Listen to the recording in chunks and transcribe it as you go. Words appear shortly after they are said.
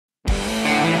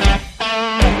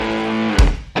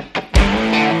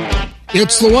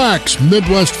It's the Wax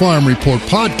Midwest Farm Report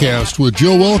podcast with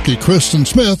Joe Welke, Kristen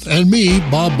Smith, and me,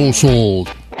 Bob Bosold.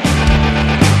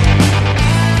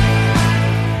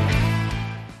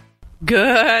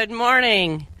 Good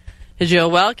morning. Joe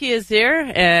Welke is here,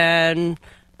 and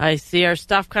I see our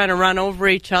stuff kind of run over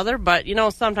each other, but, you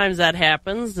know, sometimes that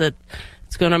happens. It's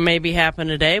going to maybe happen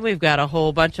today. We've got a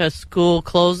whole bunch of school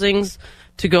closings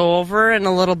to go over in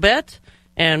a little bit.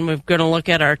 And we're going to look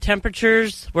at our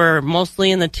temperatures. We're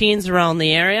mostly in the teens around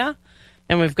the area.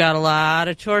 And we've got a lot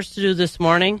of chores to do this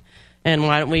morning. And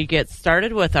why don't we get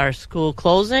started with our school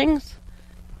closings?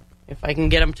 If I can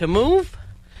get them to move.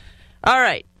 All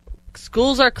right.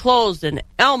 Schools are closed in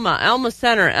Elma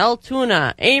Center,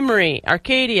 Altoona, Amory,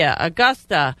 Arcadia,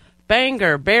 Augusta,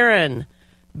 Bangor, Barron,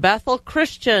 Bethel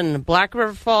Christian, Black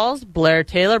River Falls, Blair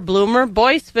Taylor, Bloomer,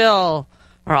 Boyceville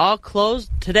are all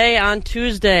closed today on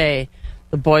Tuesday.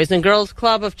 The Boys and Girls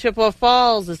Club of Chippewa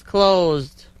Falls is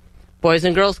closed. Boys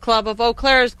and Girls Club of Eau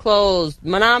Claire is closed.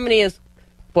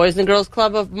 Boys and Girls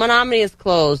Club of Menominee is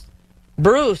closed.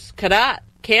 Bruce, Cadott,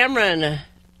 Cameron,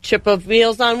 Chippewa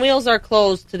Meals on Wheels are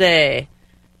closed today.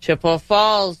 Chippewa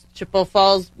Falls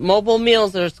Mobile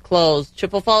Meals is closed.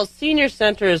 Chippewa Falls Senior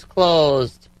Center is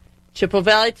closed. Chippewa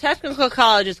Valley Technical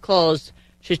College is closed.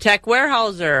 Chetek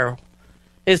Weyerhaeuser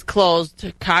is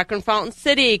closed. Cochran Fountain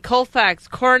City, Colfax,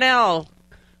 Cornell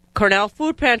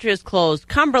Food Pantry is closed.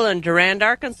 Cumberland, Durand,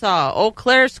 Arkansas. Eau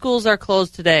Claire schools are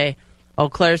closed today. Eau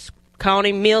Claire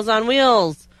County Meals on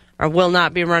Wheels will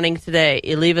not be running today.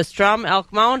 Eliva Strum,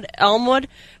 Elk Mound, Elmwood,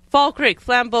 Fall Creek,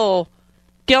 Flambeau,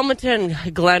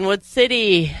 Gilmanton, Glenwood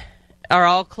City are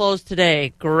all closed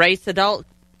today. Grace Adult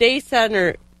Day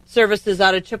Center services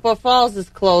out of Chippewa Falls is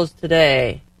closed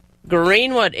today.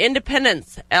 Greenwood,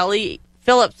 Independence, L.E.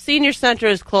 Phillips Senior Center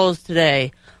is closed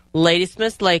today.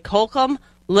 Ladysmith, Lake Holcomb,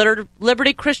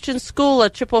 Liberty Christian School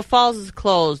at Chippewa Falls is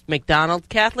closed. McDonald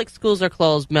Catholic schools are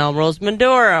closed. Melrose,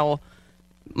 Medora,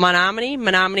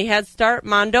 Menominee Head Start,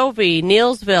 Mondovi,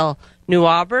 Neelsville, New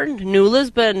Auburn, New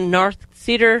Lisbon, North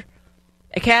Cedar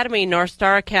Academy, North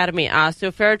Star Academy,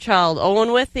 Osseo Fairchild, Owen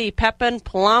Withy, Pepin,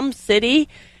 Plum City,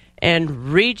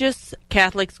 and Regis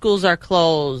Catholic schools are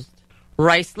closed.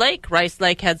 Rice Lake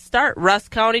Head Start, Russ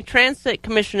County Transit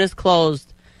Commission is closed.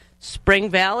 Spring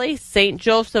Valley, St.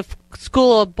 Joseph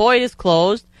School of Boyd is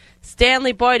closed.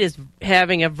 Stanley Boyd is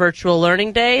having a virtual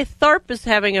learning day. Thorpe is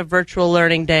having a virtual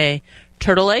learning day.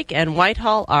 Turtle Lake and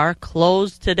Whitehall are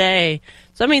closed today.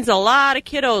 So that means a lot of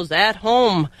kiddos at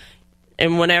home.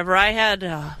 And whenever I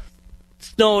had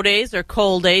snow days or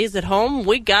cold days at home,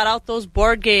 we got out those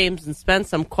board games and spent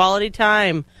some quality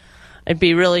time. It'd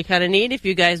be really kind of neat if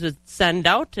you guys would send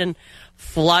out and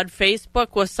flood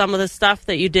Facebook with some of the stuff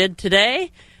that you did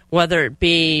today, whether it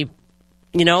be,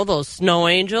 you know, those snow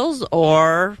angels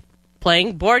or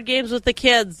playing board games with the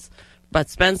kids. But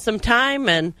spend some time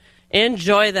and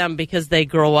enjoy them because they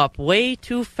grow up way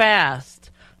too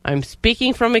fast. I'm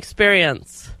speaking from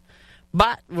experience.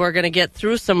 But we're going to get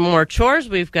through some more chores.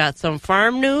 We've got some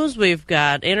farm news. We've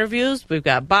got interviews. We've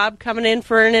got Bob coming in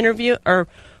for an interview, or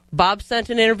Bob sent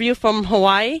an interview from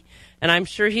Hawaii, and I'm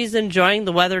sure he's enjoying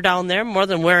the weather down there more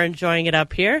than we're enjoying it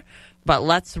up here. But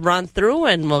let's run through,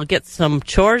 and we'll get some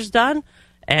chores done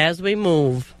as we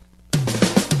move.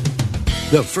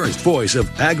 The first voice of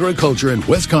agriculture in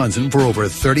Wisconsin for over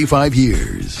 35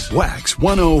 years. Wax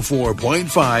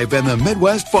 104.5 and the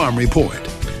Midwest Farm Report.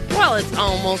 Well, it's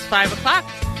almost 5 o'clock.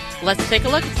 Let's take a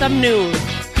look at some news.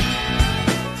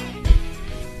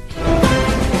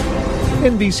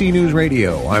 NBC News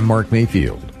Radio, I'm Mark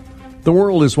Mayfield. The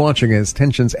world is watching as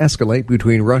tensions escalate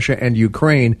between Russia and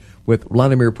Ukraine, with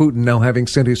Vladimir Putin now having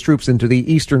sent his troops into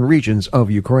the eastern regions of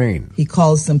Ukraine. He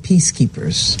calls them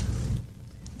peacekeepers.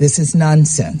 This is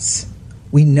nonsense.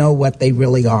 We know what they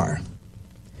really are.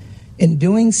 In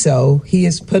doing so, he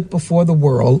has put before the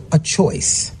world a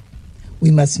choice. We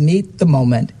must meet the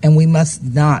moment, and we must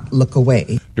not look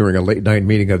away. During a late-night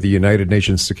meeting of the United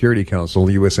Nations Security Council,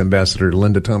 U.S. Ambassador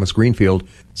Linda Thomas-Greenfield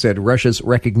said Russia's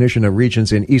recognition of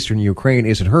regions in eastern Ukraine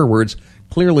is, in her words,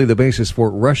 clearly the basis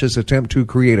for Russia's attempt to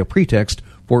create a pretext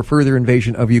for further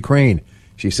invasion of Ukraine.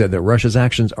 She said that Russia's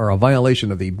actions are a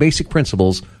violation of the basic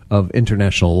principles of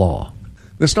international law.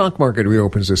 The stock market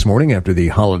reopens this morning after the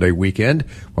holiday weekend.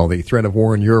 While the threat of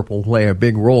war in Europe will play a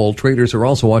big role, traders are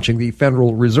also watching the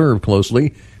Federal Reserve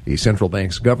closely. The central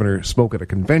bank's governor spoke at a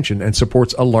convention and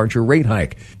supports a larger rate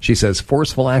hike. She says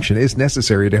forceful action is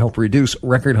necessary to help reduce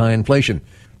record-high inflation.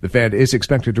 The Fed is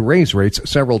expected to raise rates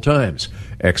several times.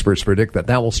 Experts predict that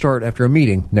will start after a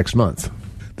meeting next month.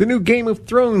 The new Game of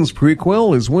Thrones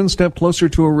prequel is one step closer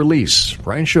to a release.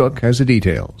 Brian Shook has the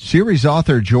details. Series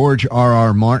author George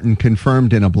R.R. Martin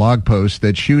confirmed in a blog post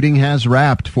that shooting has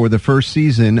wrapped for the first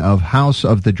season of House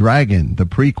of the Dragon, the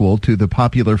prequel to the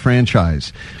popular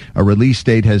franchise. A release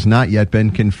date has not yet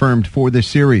been confirmed for the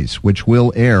series, which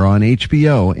will air on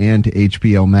HBO and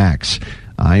HBO Max.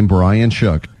 I'm Brian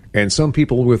Shook. And some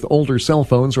people with older cell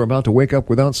phones are about to wake up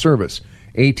without service.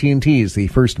 AT&T is the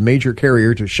first major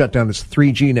carrier to shut down its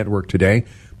 3G network today,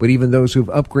 but even those who've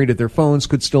upgraded their phones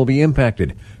could still be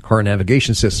impacted. Car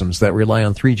navigation systems that rely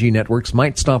on 3G networks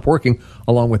might stop working,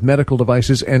 along with medical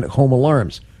devices and home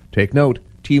alarms. Take note,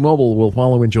 T-Mobile will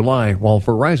follow in July, while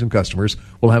Verizon customers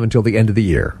will have until the end of the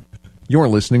year. You're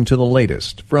listening to the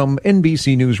latest from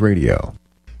NBC News Radio.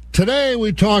 Today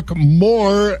we talk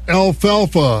more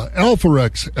alfalfa,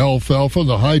 Alpharex alfalfa,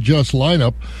 the High Just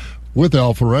lineup with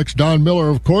Alpharex. Don Miller,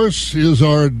 of course, is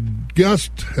our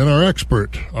guest and our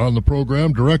expert on the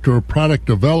program, Director of Product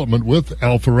Development with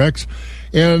Alpharex.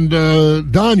 And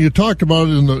Don, you talked about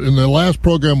it in the last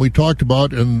program we talked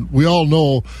about, and we all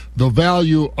know the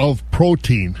value of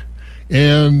protein.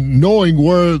 And knowing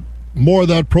where more of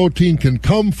that protein can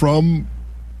come from,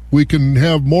 we can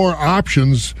have more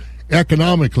options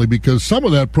economically, because some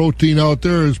of that protein out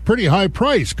there is pretty high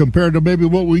price compared to maybe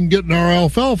what we can get in our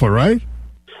alfalfa, right?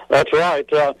 That's right.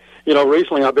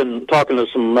 Recently I've been talking to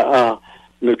some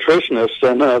nutritionists,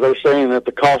 and they're saying that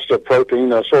the cost of protein,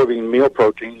 soybean meal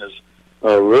protein, is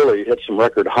really hit some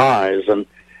record highs. And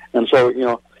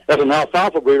so, as an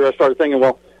alfalfa breeder, I started thinking,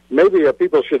 well, maybe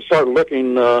people should start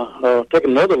looking, take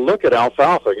another look at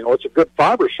alfalfa. It's a good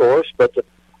fiber source, but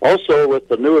also with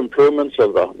the new improvements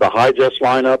of the High Just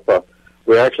lineup,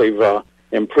 we actually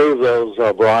improved those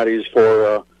varieties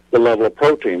for the level of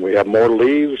protein. We have more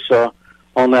leaves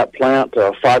on that plant,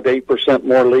 5 to 8%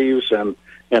 more leaves,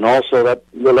 and also that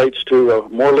relates to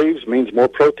more leaves means more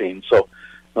protein. So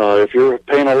if you're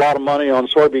paying a lot of money on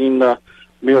soybean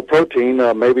meal protein,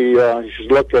 maybe you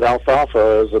should look at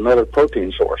alfalfa as another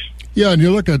protein source. Yeah, and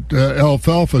you look at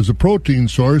alfalfa as a protein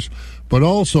source, but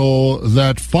also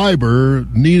that fiber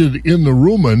needed in the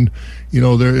rumen.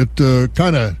 It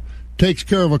kind of takes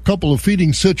care of a couple of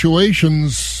feeding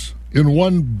situations in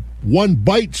one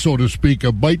bite, so to speak,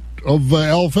 a bite of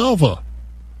alfalfa.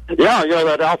 Yeah,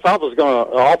 that alfalfa is going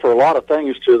to offer a lot of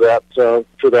things to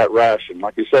that ration.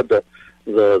 Like you said,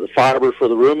 the fiber for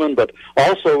the rumen, but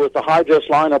also with the High Just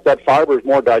lineup, that fiber is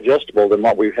more digestible than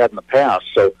what we've had in the past.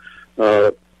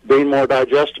 So being more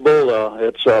digestible,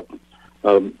 it's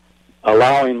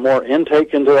allowing more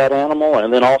intake into that animal,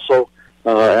 and then also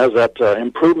as that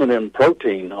improvement in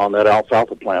protein on that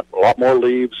alfalfa plant, a lot more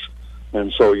leaves,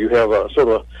 and so you have a sort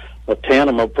of a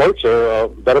tandem approach there,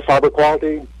 better fiber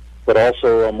quality, but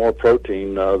also more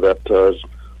protein that is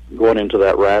going into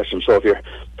that ration. So if you're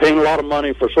paying a lot of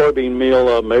money for soybean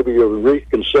meal, maybe you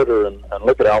reconsider and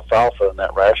look at alfalfa in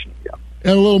that ration again.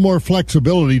 And a little more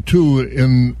flexibility, too,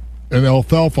 in an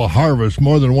alfalfa harvest,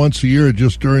 more than once a year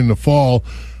just during the fall.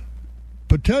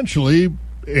 Potentially,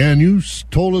 and you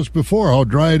told us before how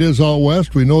dry it is out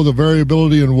west. We know the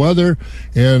variability in weather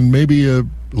and maybe a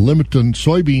limit in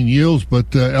soybean yields,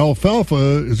 but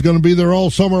alfalfa is going to be there all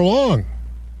summer long.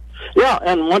 Yeah,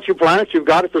 and once you plant it, you've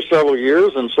got it for several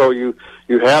years, and so you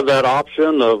have that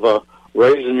option of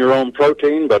raising your own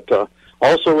protein, but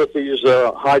also with these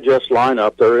High Just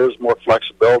lineup, there is more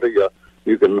flexibility.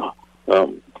 You can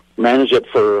manage it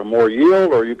for more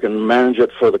yield, or you can manage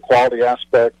it for the quality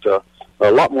aspect.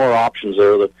 A lot more options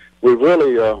there. That we've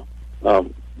really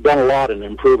done a lot in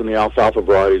improving the alfalfa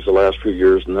varieties the last few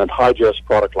years, and that High Just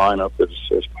product lineup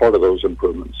is part of those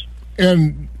improvements.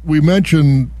 And we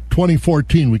mentioned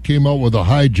 2014, we came out with a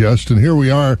High Just, and here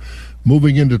we are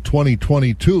moving into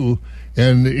 2022.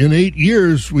 And in 8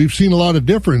 years, we've seen a lot of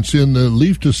difference in the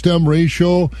leaf-to-stem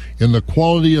ratio, in the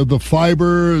quality of the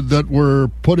fiber that we're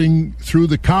putting through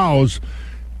the cows.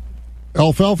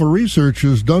 Alfalfa research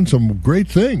has done some great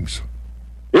things.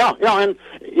 Yeah, and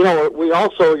we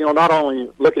also, not only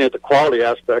looking at the quality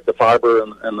aspect, the fiber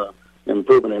and the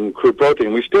improvement in crude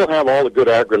protein, we still have all the good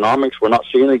agronomics. We're not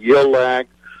seeing a yield lag.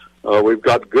 We've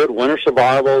got good winter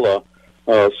survival.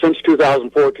 Since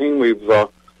 2014, we've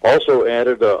also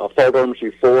added a fall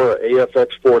dormancy 4,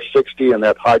 AFX 460, in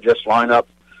that High Just lineup,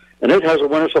 and it has a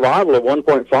winter survival of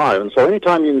 1.5. And so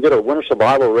anytime you can get a winter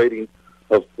survival rating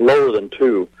of lower than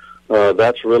 2,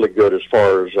 that's really good as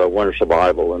far as winter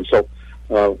survival. And so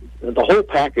the whole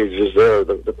package is there,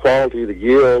 the quality, the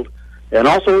yield, and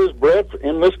also is bred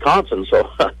in Wisconsin. So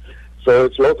so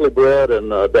it's locally bred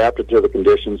and adapted to the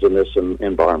conditions in this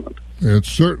environment. It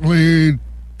certainly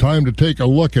time to take a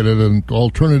look at it. An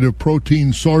alternative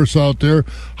protein source out there,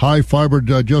 high fiber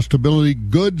digestibility,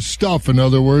 good stuff, in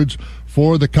other words,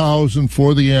 for the cows and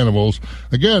for the animals.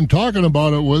 Again, talking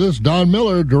about it with us, Don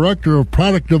Miller, Director of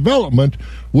Product Development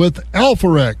with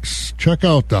Alpharex. Check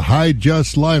out the High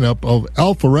Just lineup of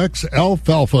Alpharex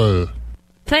Alfalfa.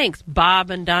 Thanks,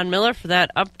 Bob and Don Miller, for that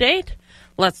update.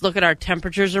 Let's look at our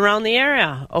temperatures around the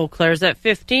area. Eau Claire's at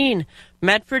 15.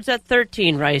 Medford's at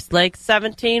 13. Rice Lake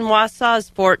 17. Wausau's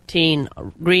 14.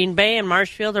 Green Bay and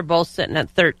Marshfield are both sitting at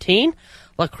 13.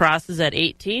 La Crosse is at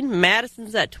 18.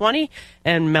 Madison's at 20.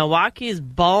 And Milwaukee is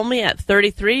balmy at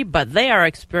 33, but they are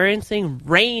experiencing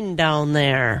rain down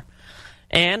there.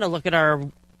 And a look at our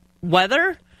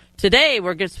weather. Today,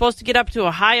 we're supposed to get up to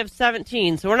a high of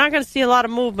 17, so we're not going to see a lot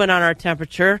of movement on our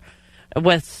temperature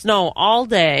with snow all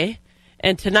day.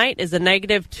 And tonight is a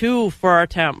 -2 for our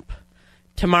temp.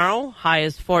 Tomorrow, high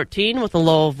is 14 with a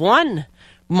low of 1.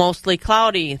 Mostly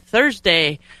cloudy.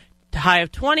 Thursday, high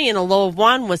of 20 and a low of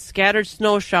 1 with scattered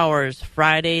snow showers.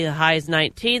 Friday, the high is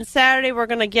 19. Saturday, we're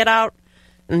going to get out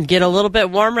and get a little bit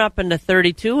warmer up into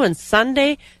 32. And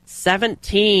Sunday,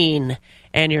 17.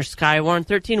 And your Skywarn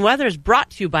 13 weather is brought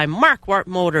to you by Marquardt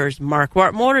Motors.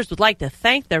 Marquardt Motors would like to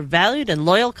thank their valued and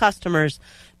loyal customers,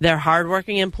 their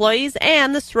hardworking employees,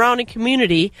 and the surrounding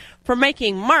community for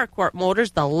making Marquardt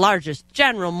Motors the largest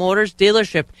General Motors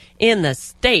dealership in the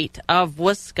state of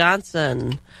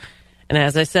Wisconsin. And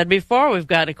as I said before, we've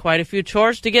got quite a few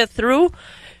chores to get through.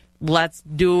 Let's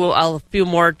do a few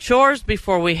more chores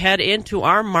before we head into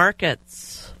our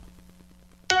markets.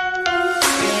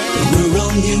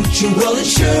 Rural Mutual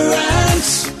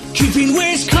Insurance, keeping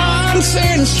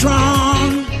Wisconsin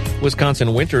strong.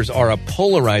 Wisconsin winters are a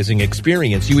polarizing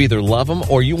experience. You either love them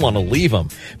or you want to leave them.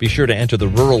 Be sure to enter the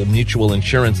Rural Mutual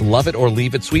Insurance Love It or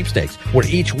Leave It sweepstakes, where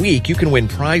each week you can win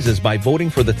prizes by voting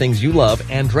for the things you love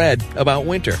and dread about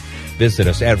winter. Visit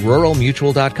us at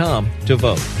ruralmutual.com to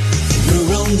vote.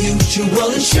 Rural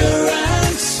Mutual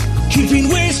Insurance, keeping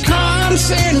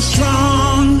Wisconsin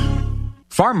strong.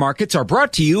 Farm markets are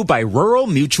brought to you by Rural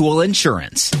Mutual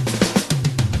Insurance.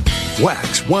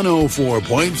 Wax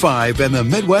 104.5 and the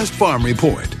Midwest Farm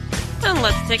Report. And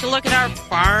let's take a look at our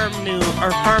farm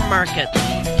markets.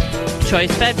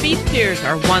 Choice fed beef steers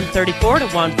are $134 to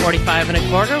 $145 and a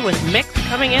quarter, with mix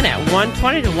coming in at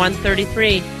 $120 to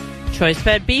 $133. Choice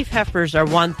fed beef heifers are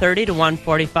 $130 to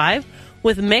 $145.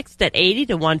 with mixed at $80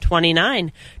 to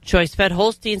 $129. Choice fed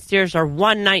Holstein steers are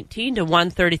 $119 to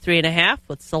 $133.5,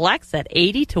 with selects at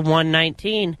 $80 to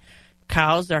 $119.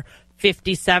 Cows are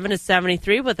 $57 to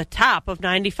 $73 with a top of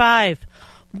 $95.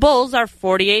 Bulls are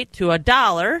 $48 to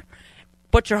 $1.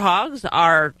 Butcher hogs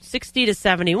are $60 to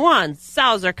 $71.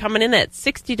 Sows are coming in at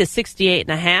 $60 to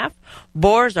 $68.5.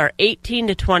 Boars are $18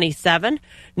 to $27.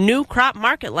 New crop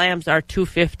market lambs are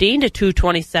 $215 to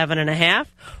 $227.5,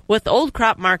 with old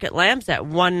crop market lambs at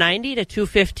 $190 to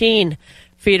 $215.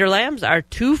 Feeder lambs are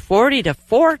 $240 to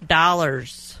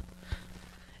 $4.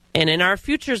 And in our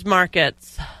futures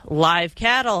markets, live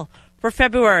cattle for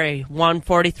February,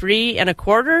 $143 and a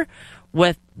quarter,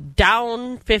 with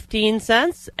down 15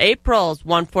 cents. April's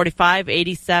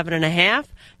 $145.87.5,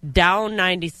 down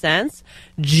 90 cents.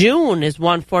 June is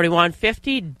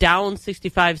 $141.50, down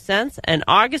 65 cents, and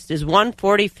August is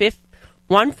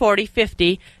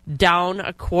 $140.50, down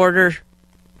a quarter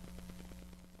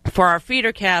for our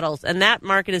feeder cattle, and that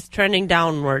market is trending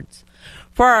downwards.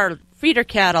 For our feeder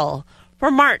cattle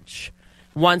for March,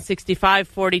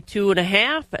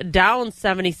 $165.42.5, down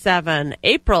 77.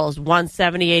 April's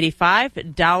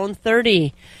 $170.85, down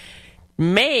 30.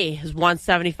 May is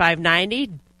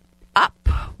 $175.90, up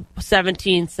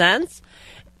 17 cents.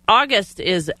 August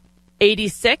is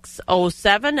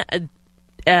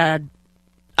 $86.07,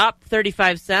 up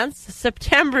 35 cents.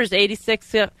 September's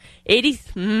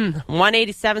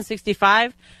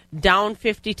 $187.65, down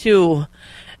 52.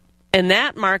 And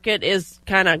that market is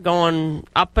kind of going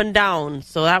up and down,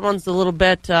 so that one's a little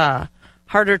bit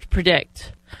harder to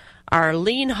predict. Our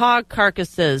lean hog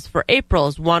carcasses for April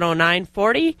is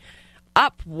 $109.40,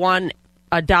 up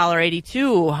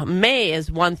 $1.82. May is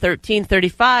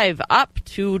 $113.35, up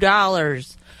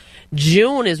 $2.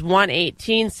 June is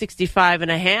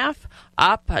 $118.65.5,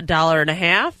 up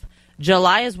 $1.50.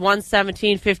 July is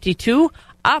 $117.52,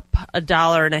 up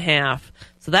 $1.50.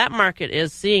 So that market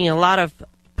is seeing a lot of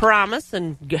promise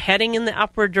and heading in the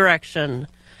upward direction.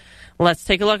 Let's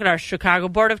take a look at our Chicago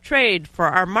Board of Trade for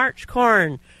our March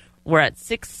corn. We're at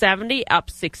 $6.70,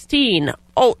 up 16.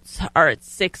 Oats are at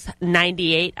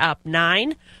 $6.98, up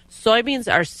 9.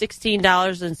 Soybeans are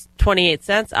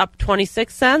 $16.28, up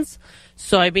 26 cents.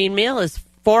 Soybean meal is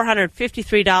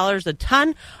 $453 a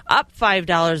ton, up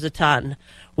 $5 a ton.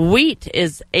 Wheat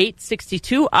is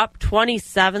 $8.62, up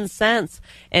 27 cents.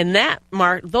 And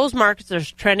those markets are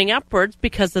trending upwards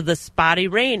because of the spotty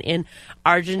rain in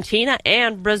Argentina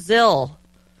and Brazil.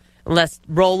 Let's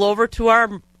roll over to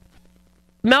our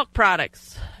milk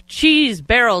products. Cheese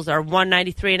barrels are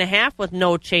 $1.93.5 with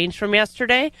no change from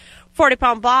yesterday.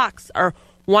 40-pound blocks are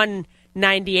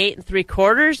 $1.98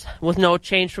 3/4 with no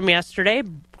change from yesterday.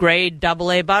 Grade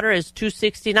AA butter is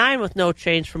 $2.69 with no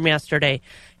change from yesterday.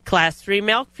 Class 3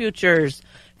 milk futures.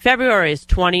 February is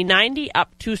 $20.90,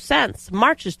 up 2 cents.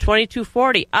 March is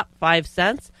 $22.40, up 5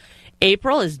 cents.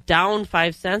 April is down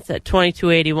 5 cents at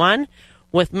 $22.81,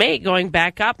 with May going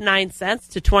back up 9 cents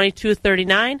to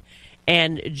 $22.39.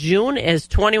 And June is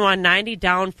 $21.90,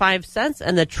 down 5 cents.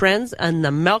 And the trends in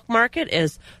the milk market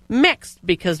is mixed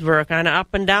because we're kind of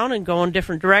up and down and going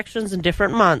different directions in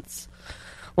different months.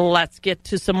 Let's get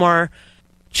to some more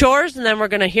chores, and then we're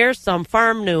going to hear some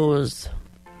farm news.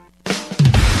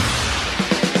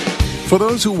 For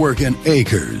those who work in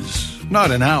acres,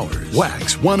 not in hours,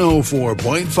 Wax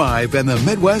 104.5 and the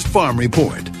Midwest Farm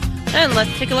Report. And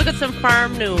let's take a look at some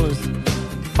farm news.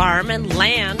 Farm and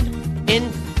Land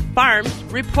in Farms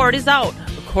report is out.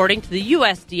 According to the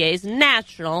USDA's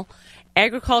National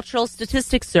Agricultural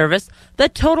Statistics Service, the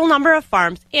total number of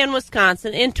farms in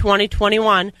Wisconsin in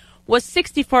 2021 was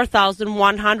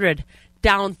 64,100,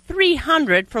 down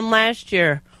 300 from last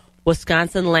year.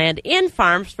 Wisconsin land in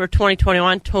farms for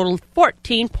 2021 totaled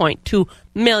 14.2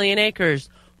 million acres,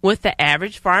 with the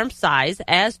average farm size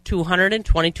as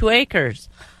 222 acres.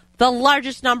 The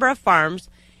largest number of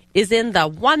farms is in the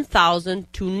 $1,000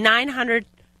 to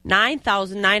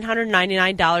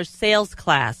 $9,999 sales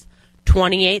class,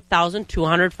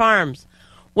 28,200 farms,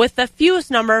 with the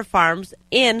fewest number of farms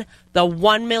in the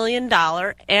 $1 million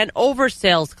and over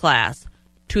sales class,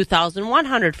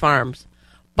 2,100 farms.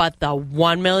 But the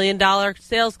 $1 million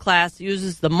sales class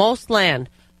uses the most land,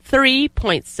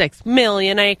 3.6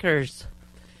 million acres.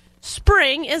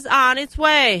 Spring is on its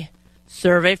way.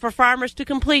 Survey for farmers to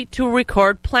complete to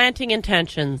record planting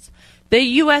intentions.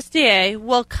 The USDA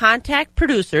will contact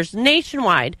producers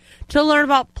nationwide to learn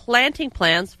about planting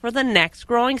plans for the next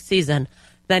growing season.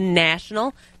 The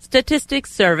National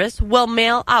Statistics Service will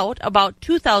mail out about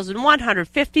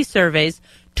 2,150 surveys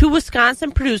to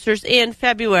Wisconsin producers in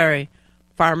February.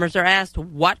 Farmers are asked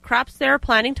what crops they are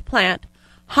planning to plant,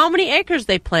 how many acres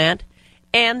they plant,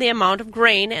 and the amount of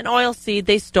grain and oilseed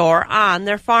they store on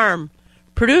their farm.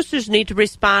 Producers need to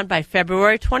respond by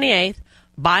February 28th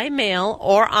by mail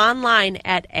or online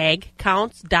at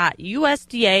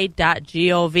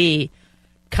agcounts.usda.gov.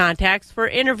 Contacts for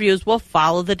interviews will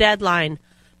follow the deadline.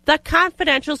 The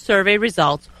confidential survey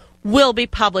results will be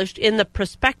published in the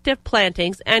prospective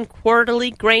plantings and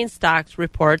quarterly grain stocks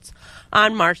reports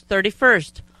on March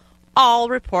 31st. All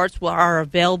reports are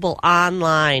available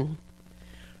online.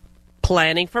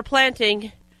 Planning for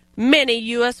planting. Many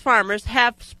U.S. farmers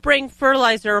have spring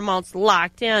fertilizer amounts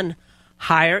locked in.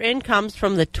 Higher incomes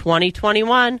from the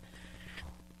 2021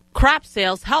 crop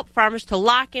sales help farmers to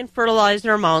lock in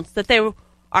fertilizer amounts that they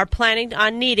are planning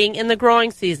on needing in the growing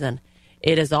season.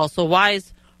 It is also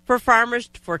wise for farmers,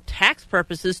 for tax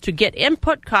purposes, to get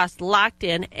input costs locked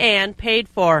in and paid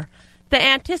for. The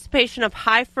anticipation of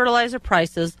high fertilizer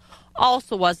prices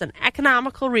also was an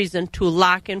economical reason to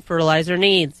lock in fertilizer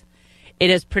needs.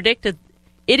 It is predicted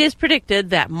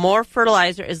that more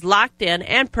fertilizer is locked in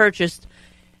and purchased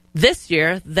this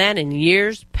year than in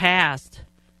years past.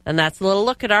 And that's a little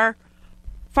look at our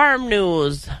farm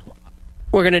news.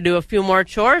 We're going to do a few more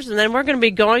chores, and then we're going to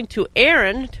be going to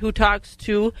Aaron, who talks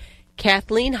to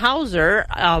Kathleen Hauser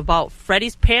about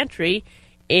Freddy's Pantry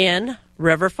in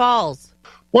River Falls.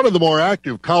 One of the more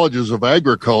active colleges of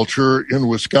agriculture in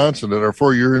Wisconsin at our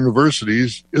four-year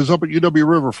universities is up at UW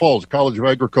River Falls, College of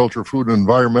Agriculture, Food, and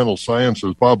Environmental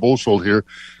Sciences. Bob Bosold here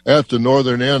at the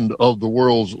northern end of the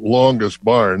world's longest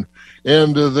barn.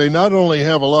 And they not only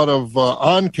have a lot of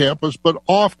on-campus but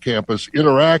off-campus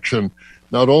interaction,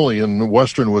 not only in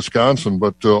western Wisconsin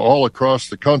but all across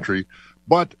the country.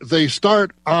 But they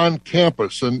start on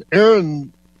campus. And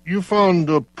Aaron, you found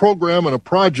a program and a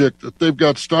project that they've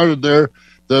got started there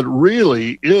that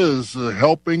really is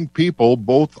helping people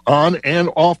both on and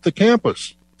off the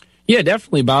campus. Yeah,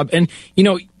 definitely, Bob. And, you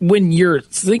know, when you're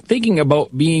thinking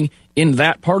about being in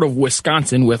that part of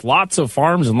Wisconsin with lots of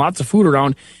farms and lots of food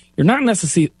around, you're not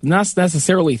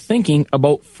necessarily thinking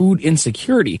about food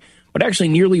insecurity. But actually,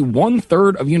 nearly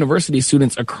 1/3 of university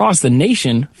students across the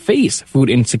nation face food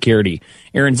insecurity.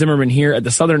 Aaron Zimmerman here at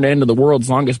the southern end of the world's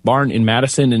longest barn in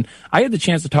Madison, and I had the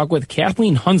chance to talk with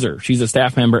Kathleen Hunzer. She's a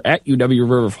staff member at UW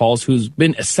River Falls who's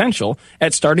been essential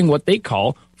at starting what they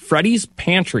call Freddy's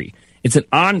Pantry. It's an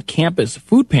on-campus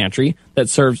food pantry that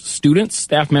serves students,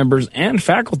 staff members, and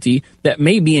faculty that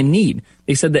may be in need.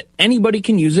 They said that anybody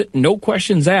can use it, no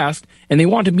questions asked, and they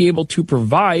want to be able to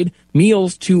provide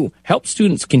meals to help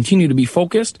students continue to be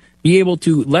focused, be able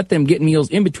to let them get meals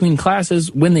in between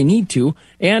classes when they need to,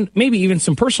 and maybe even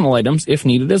some personal items if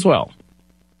needed as well.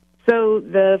 So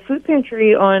the food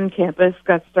pantry on campus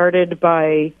got started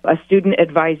by a student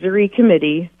advisory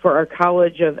committee for our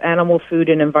College of Animal, Food,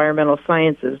 and Environmental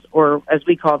Sciences, or as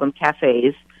we call them,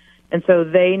 cafes. And so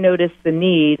they noticed the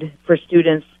need for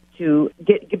students to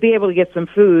be able to get some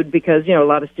food because, a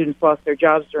lot of students lost their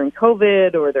jobs during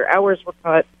COVID or their hours were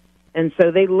cut. And so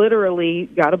they literally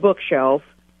got a bookshelf,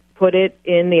 put it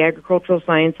in the Agricultural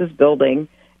Sciences building,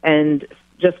 and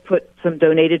just put some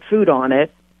donated food on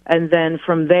it. And then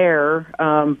from there,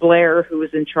 Blair, who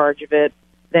was in charge of it,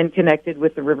 then connected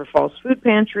with the River Falls Food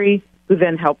Pantry, who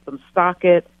then helped them stock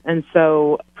it. And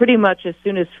so pretty much as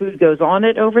soon as food goes on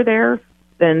it over there,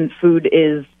 then food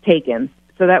is taken.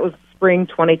 So that was spring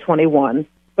 2021.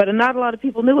 But not a lot of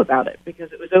people knew about it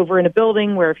because it was over in a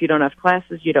building where if you don't have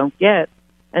classes, you don't get.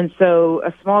 And so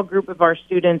a small group of our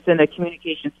students in a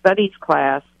communication studies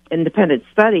class, independent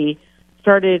study,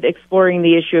 started exploring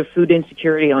the issue of food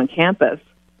insecurity on campus.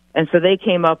 And so they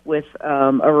came up with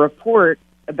a report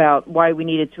about why we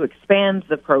needed to expand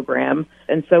the program.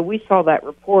 And so we saw that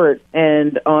report,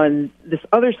 and on this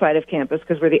other side of campus,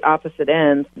 because we're the opposite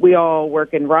end, we all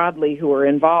work in Rodley who are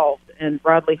involved, and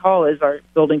Rodley Hall is our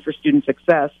building for student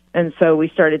success. And so we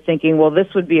started thinking, well, this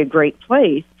would be a great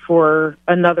place for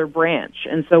another branch.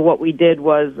 And so what we did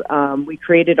was we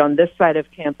created on this side of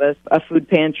campus a food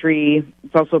pantry.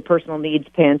 It's also a personal needs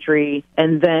pantry.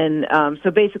 And then, so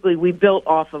basically we built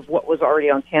off of what was already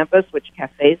on campus, which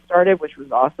cafes started, which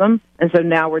was awesome. And so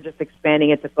now we're just expanding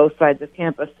it to both sides of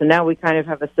campus. So now we kind of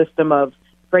have a system of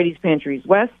Freddy's Pantries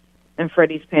West and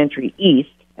Freddy's Pantry East.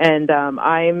 And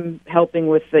I'm helping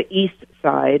with the east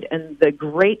side. And the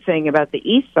great thing about the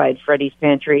east side Freddy's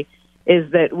Pantry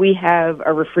is that we have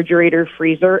a refrigerator,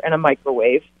 freezer, and a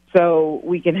microwave. So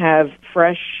we can have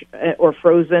fresh or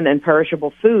frozen and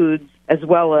perishable foods as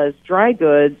well as dry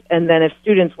goods. And then if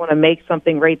students want to make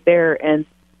something right there and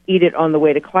eat it on the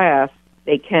way to class,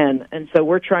 they can. And so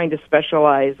we're trying to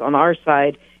specialize on our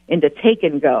side into take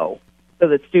and go so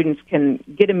that students can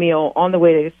get a meal on the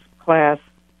way to class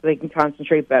so they can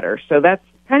concentrate better. So that's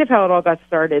kind of how it all got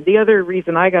started. The other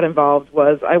reason I got involved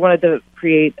was I wanted to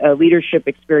create a leadership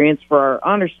experience for our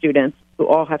honor students who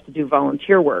all have to do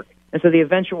volunteer work. And so the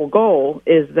eventual goal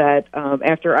is that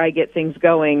after I get things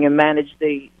going and manage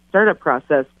the startup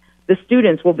process, the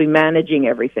students will be managing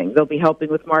everything. They'll be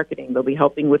helping with marketing. They'll be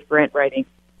helping with grant writing.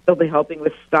 They'll be helping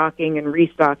with stocking and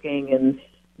restocking and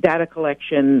data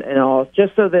collection and all,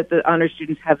 just so that the honor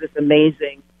students have this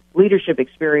amazing leadership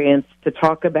experience to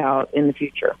talk about in the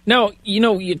future. Now,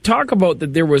 you talk about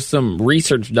that there was some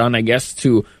research done, I guess,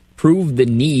 to prove the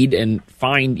need and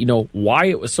find, why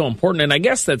it was so important. And I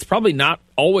guess that's probably not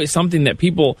always something that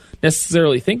people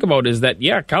necessarily think about is that,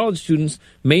 college students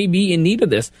may be in need of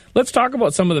this. Let's talk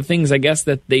about some of the things, I guess,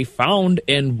 that they found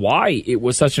and why it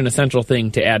was such an essential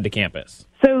thing to add to campus.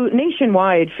 So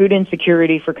nationwide, food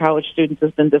insecurity for college students has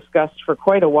been discussed for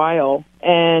quite a while.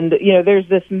 And, there's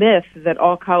this myth that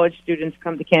all college students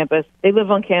come to campus. They live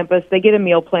on campus. They get a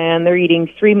meal plan. They're eating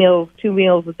 2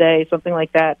 meals a day, something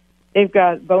like that. They've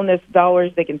got bonus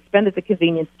dollars they can spend at the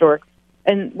convenience store.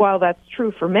 And while that's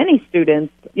true for many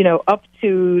students, up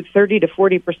to 30 to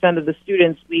 40% of the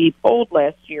students we polled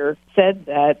last year said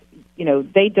that,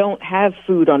 they don't have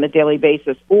food on a daily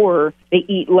basis, or they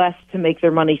eat less to make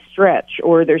their money stretch,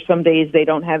 or there's some days they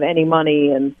don't have any money.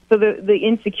 And so the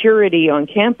insecurity on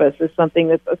campus is something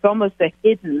that's almost a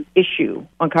hidden issue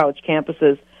on college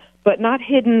campuses, but not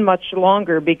hidden much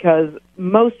longer because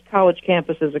most college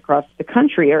campuses across the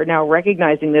country are now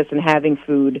recognizing this and having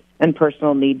food and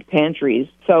personal need pantries.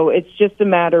 So it's just a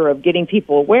matter of getting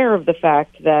people aware of the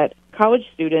fact that college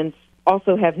students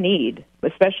also have need,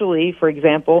 especially, for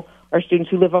example, our students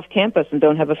who live off campus and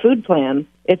don't have a food plan.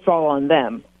 It's all on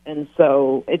them. And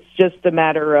so it's just a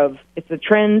matter of, it's a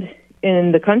trend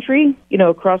in the country,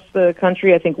 across the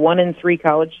country. I think 1 in 3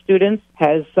 college students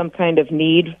has some kind of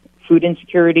need, food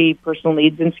insecurity, personal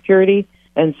needs insecurity.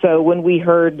 And so when we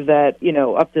heard that,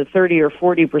 up to 30 or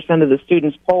 40% of the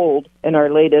students polled in our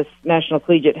latest National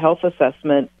Collegiate Health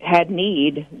Assessment had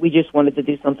need, we just wanted to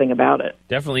do something about it.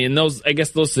 Definitely. And those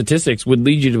statistics would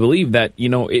lead you to believe that,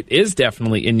 it is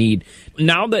definitely a need.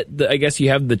 Now that I guess you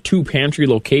have the 2 pantry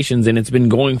locations and it's been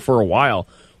going for a while,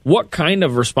 what kind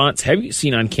of response have you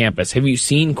seen on campus? Have you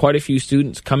seen quite a few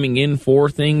students coming in for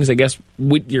things? I guess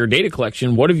with your data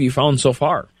collection, what have you found so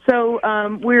far? So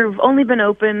We've only been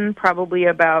open probably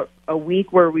about a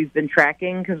week where we've been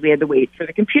tracking because we had to wait for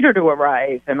the computer to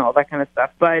arrive and all that kind of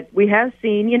stuff. But we have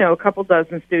seen, a couple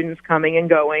dozen students coming and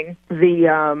going.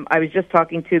 I was just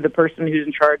talking to the person who's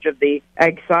in charge of the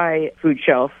Ag Sci food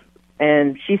shelf,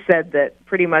 and she said that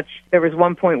pretty much there was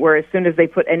one point where as soon as they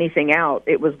put anything out,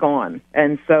 it was gone.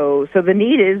 And so the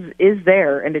need is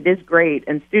there, and it is great,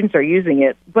 and students are using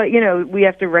it. But, we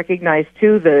have to recognize,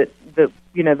 too, that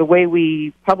the way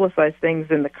we publicize things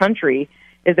in the country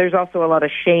is there's also a lot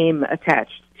of shame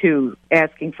attached to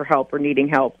asking for help or needing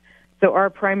help. So our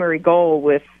primary goal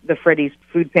with the Freddy's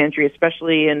Food Pantry,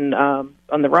 especially on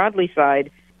the Rodley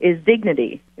side, is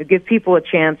dignity. It gives people a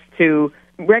chance to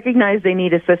recognize they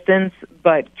need assistance,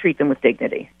 but treat them with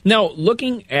dignity. Now,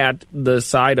 looking at the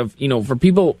side of, for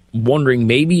people wondering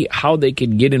maybe how they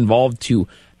could get involved to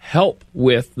help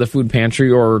with the food pantry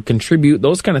or contribute,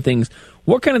 those kind of things,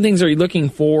 what kind of things are you looking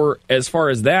for as far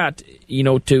as that,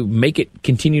 to make it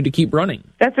continue to keep running?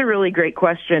 That's a really great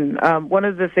question. One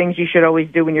of the things you should always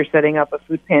do when you're setting up a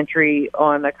food pantry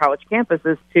on a college campus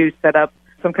is to set up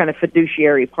some kind of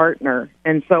fiduciary partner.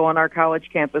 And so on our college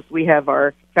campus, we have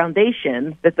our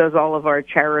foundation that does all of our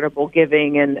charitable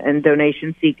giving and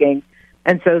donation seeking.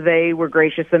 And so they were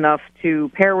gracious enough to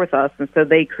pair with us. And so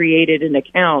they created an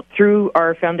account through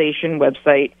our foundation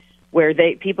website where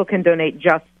people can donate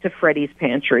just to Freddy's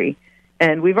Pantry.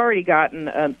 And we've already gotten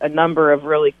a number of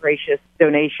really gracious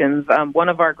donations. One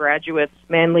of our graduates,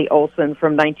 Manly Olson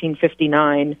from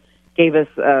 1959, gave us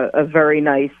a very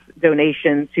nice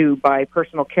donation to buy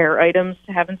personal care items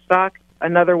to have in stock.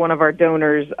 Another one of our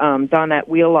donors, Donette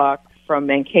Wheelock from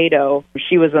Mankato,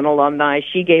 she was an alumni.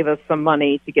 She gave us some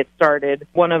money to get started.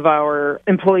 One of our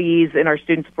employees in our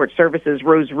student support services,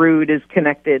 Rose Rude, is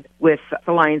connected with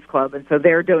the Lions Club, and so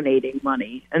they're donating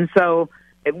money. And so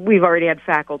we've already had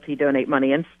faculty donate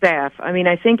money and staff. I mean,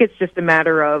 I think it's just a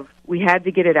matter of we had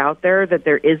to get it out there that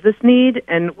there is this need,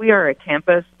 and we are a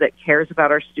campus that cares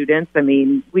about our students. I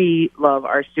mean, we love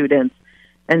our students.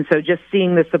 And so just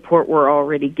seeing the support we're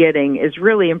already getting is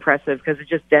really impressive because it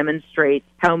just demonstrates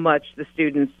how much the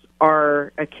students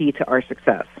are a key to our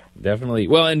success. Definitely.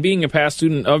 Well, and being a past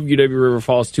student of UW River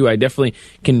Falls, too, I definitely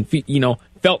can,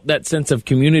 felt that sense of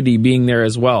community being there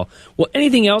as well. Well,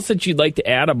 anything else that you'd like to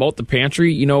add about the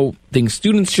pantry? Things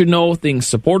students should know, things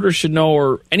supporters should know,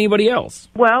 or anybody else?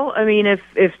 Well, I mean,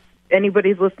 if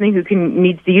anybody's listening who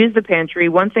needs to use the pantry,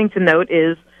 one thing to note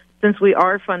is since we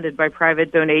are funded by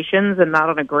private donations and not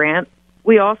on a grant,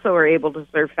 we also are able to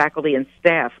serve faculty and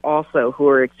staff also who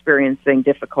are experiencing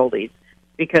difficulties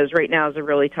because right now is a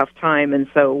really tough time. And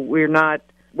so we're not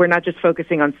just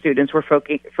focusing on students, we're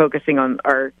focusing on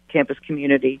our campus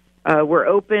community. We're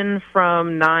open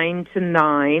from 9 to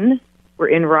 9. We're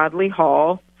in Rodley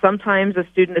Hall. Sometimes a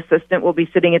student assistant will be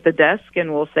sitting at the desk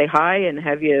and will say hi and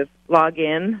have you log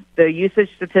in. The usage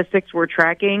statistics we're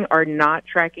tracking are not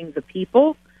tracking the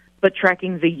people, but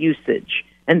tracking the usage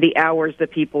and the hours that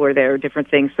people are there,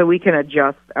 different things, so we can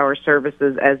adjust our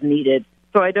services as needed.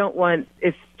 So I don't want,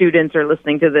 if students are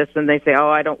listening to this and they say,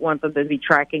 I don't want them to be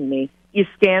tracking me. You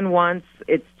scan once,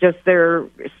 it's just their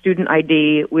student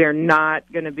ID. We are not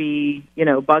going to be,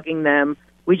 bugging them.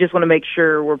 We just want to make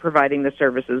sure we're providing the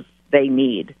services they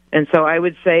need. And so I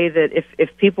would say that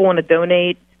if people want to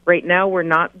donate, right now we're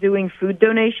not doing food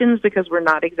donations because we're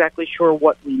not exactly sure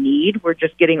what we need. We're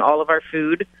just getting all of our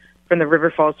food from the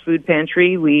River Falls Food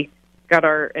Pantry. We got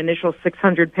our initial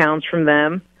 600 pounds from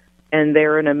them, and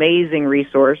they're an amazing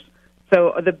resource.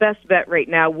 So the best bet right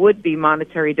now would be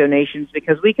monetary donations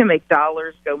because we can make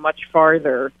dollars go much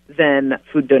farther than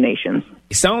food donations.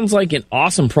 It sounds like an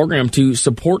awesome program to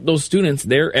support those students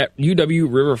there at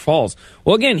UW River Falls.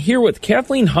 Well, again, here with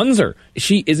Kathleen Hunzer.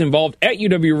 She is involved at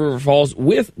UW River Falls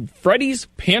with Freddy's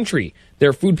Pantry,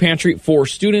 their food pantry for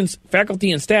students, faculty,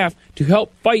 and staff to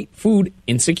help fight food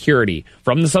insecurity.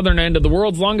 From the southern end of the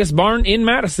world's longest barn in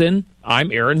Madison,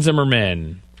 I'm Aaron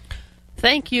Zimmerman.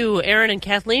 Thank you, Aaron and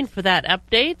Kathleen, for that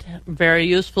update. Very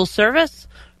useful service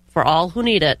for all who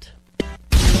need it.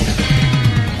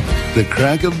 The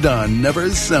crack of dawn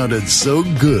never sounded so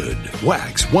good.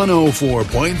 Wax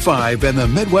 104.5 and the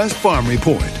Midwest Farm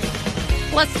Report.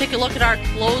 Let's take a look at our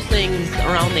closings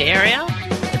around the area.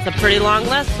 It's a pretty long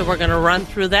list, so we're going to run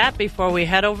through that before we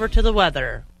head over to the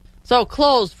weather. So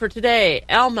closed for today: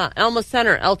 Alma, Alma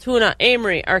Center, Altoona,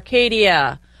 Amory,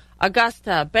 Arcadia,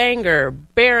 Augusta, Bangor,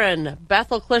 Barron,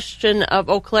 Bethel Christian of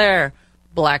Eau Claire,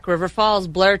 Black River Falls,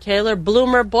 Blair Taylor,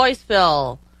 Bloomer,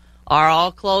 Boyceville are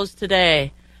all closed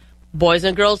today. Boys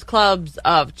and Girls Clubs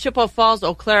of Chippewa Falls,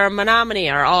 Eau Claire, and Menominee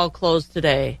are all closed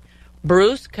today.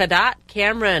 Bruce, Cadott,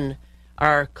 Cameron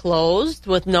are closed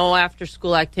with no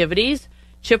after-school activities.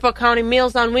 Chippewa County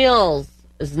Meals on Wheels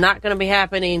is not going to be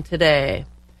happening today.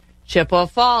 Chippewa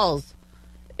Falls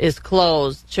is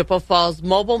closed. Chippewa Falls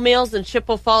Mobile Meals and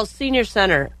Chippewa Falls Senior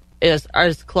Center is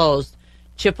closed.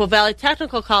 Chippewa Valley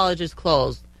Technical College is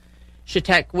closed.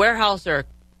 Chautauqua Weyerhaeuser,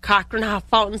 Cochrane,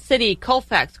 Fountain City,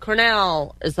 Colfax,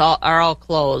 Cornell are all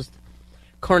closed.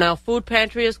 Cornell Food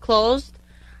Pantry is closed.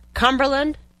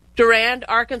 Cumberland, Durand,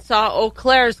 Arkansas, Eau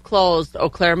Claire is closed. Eau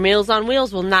Claire Meals on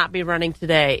Wheels will not be running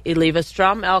today. Eliva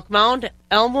Strum, Elk Mound,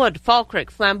 Elmwood, Fall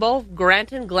Creek, Flambeau,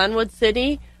 Granton, Glenwood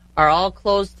City are all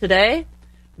closed today.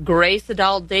 Grace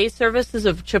Adult Day Services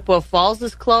of Chippewa Falls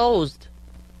is closed.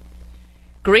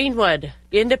 Greenwood,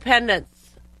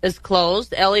 Independence is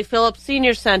closed. Ellie Phillips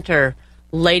Senior Center,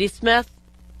 Ladysmith,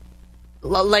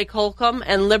 Lake Holcomb,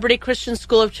 and Liberty Christian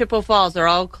School of Chippewa Falls are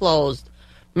all closed.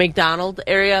 McDonald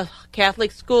Area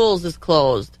Catholic Schools is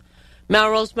closed.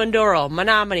 Melrose, Mindoro,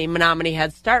 Menominee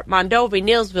Head Start, Mondovi,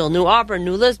 Neilsville, New Auburn,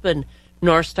 New Lisbon,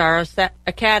 North Star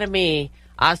Academy,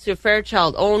 Osseo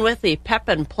Fairchild, Owen Withy,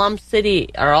 Pepin, Plum City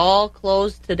are all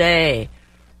closed today.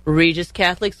 Regis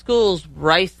Catholic Schools,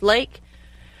 Rice Lake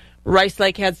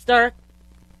Head Start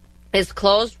is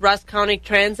closed. Rusk County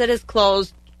Transit is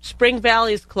closed. Spring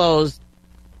Valley is closed.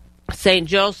 St.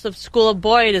 Joseph's School of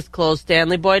Boyd is closed.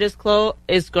 Stanley Boyd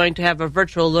is going to have a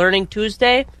virtual learning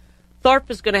Tuesday.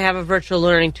 Thorpe is going to have a virtual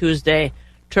learning Tuesday.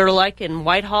 Turtle Lake and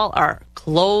Whitehall are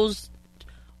closed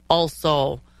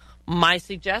also. My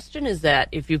suggestion is that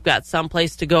if you've got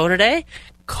someplace to go today,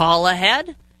 call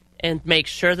ahead and make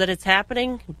sure that it's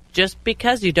happening, just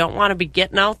because you don't want to be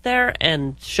getting out there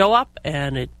and show up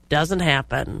and it doesn't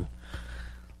happen.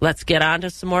 Let's get on to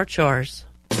some more chores.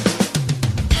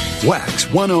 Wax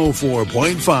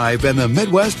 104.5 and the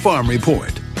Midwest Farm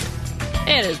Report.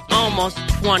 It is almost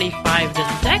 25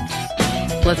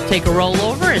 to 6. Let's take a roll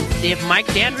over and see if Mike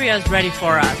D'Andrea is ready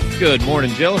for us. Good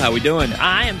morning, Jill. How we doing?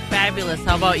 I am fabulous.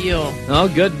 How about you?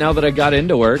 Oh, good. Now that I got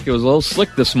into work, it was a little slick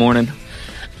this morning.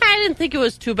 I didn't think it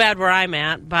was too bad where I'm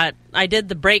at, but I did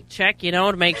the brake check,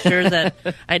 to make sure that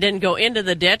I didn't go into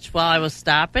the ditch while I was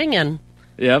stopping. And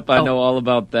Yep, I know all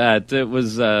about that. It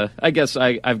was, I guess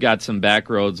I've got some back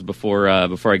roads before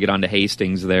I get on to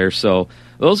Hastings there, so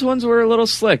those ones were a little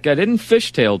slick. I didn't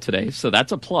fishtail today, so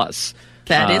that's a plus.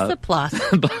 That is a plus.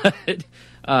 But,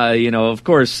 of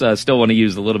course, still want to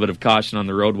use a little bit of caution on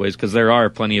the roadways because there are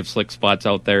plenty of slick spots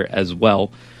out there as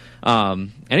well.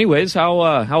 Anyways,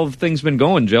 how have things been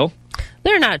going, Jill?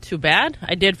 They're not too bad.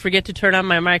 I did forget to turn on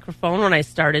my microphone when I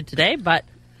started today, but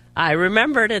I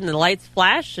remembered, and the lights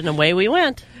flashed, and away we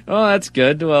went. Oh, that's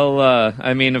good. Well,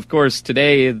 of course,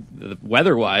 today,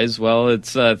 weather-wise,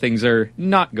 it's things are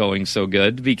not going so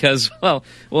good because,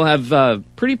 we'll have a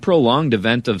pretty prolonged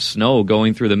event of snow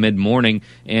going through the mid-morning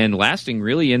and lasting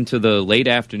really into the late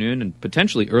afternoon and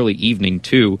potentially early evening,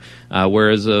 too,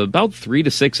 whereas about 3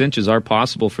 to 6 inches are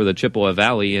possible for the Chippewa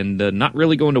Valley and not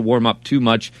really going to warm up too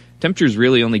much. Temperatures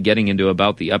really only getting into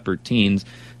about the upper teens.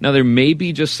 Now, there may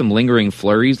be just some lingering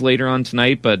flurries later on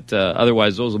tonight, but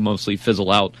otherwise those will mostly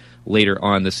fizzle out later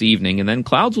on this evening. And then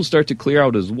clouds will start to clear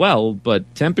out as well,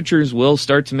 but temperatures will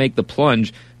start to make the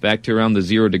plunge back to around the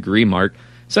 0 degree mark.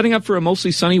 Setting up for a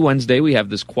mostly sunny Wednesday, we have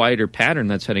this quieter pattern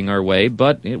that's heading our way,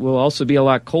 but it will also be a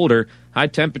lot colder. High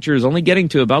temperatures only getting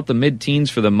to about the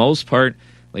mid-teens for the most part.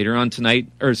 Later on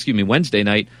Wednesday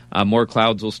night, more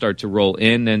clouds will start to roll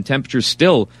in, and temperatures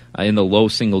still in the low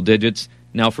single digits.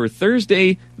 Now, for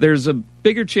Thursday, there's a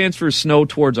bigger chance for snow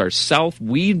towards our south.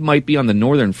 We might be on the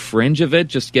northern fringe of it,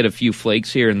 just get a few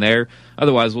flakes here and there.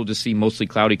 Otherwise, we'll just see mostly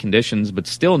cloudy conditions, but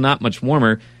still not much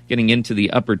warmer, getting into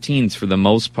the upper teens for the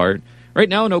most part. Right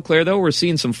now in Eau Claire, though, we're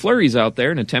seeing some flurries out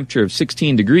there and a temperature of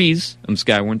 16 degrees. I'm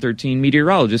Sky 113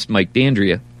 meteorologist Mike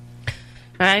D'Andrea.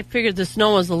 I figured the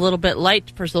snow was a little bit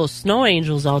light for those snow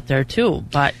angels out there, too.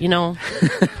 But,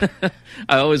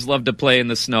 I always love to play in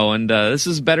the snow, and this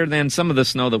is better than some of the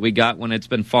snow that we got when it's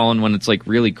been falling when it's,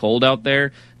 really cold out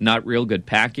there. Not real good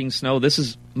packing snow. This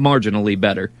is marginally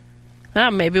better.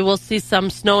 Maybe we'll see some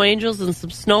snow angels and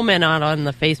some snowmen out on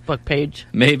the Facebook page.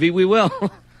 Maybe we will.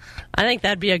 I think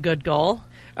that'd be a good goal.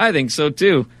 I think so,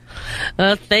 too.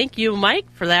 Thank you,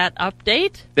 Mike, for that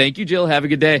update. Thank you, Jill. Have a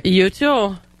good day. You,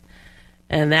 too.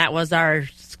 And that was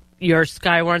your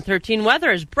Sky 113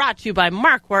 weather is brought to you by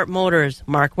Marquardt Motors.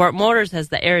 Marquardt Motors has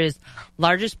the area's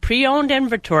largest pre-owned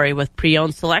inventory with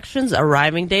pre-owned selections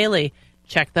arriving daily.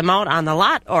 Check them out on the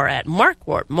lot or at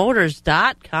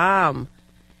marquardtmotors.com.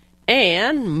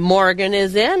 And Morgan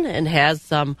is in and has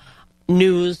some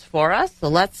news for us. So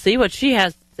let's see what she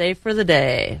has to say for the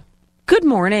day. Good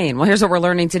morning. Well, here's what we're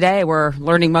learning today. We're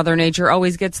learning Mother Nature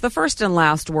always gets the first and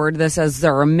last word. This as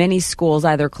there are many schools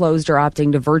either closed or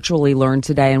opting to virtually learn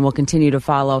today, and we'll continue to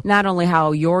follow not only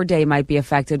how your day might be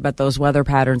affected, but those weather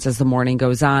patterns as the morning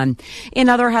goes on. In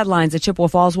other headlines, a Chippewa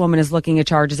Falls woman is looking at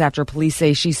charges after police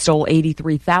say she stole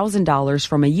 $83,000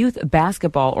 from a youth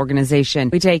basketball organization.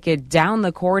 We take it down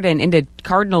the court and into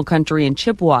Cardinal country in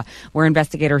Chippewa, where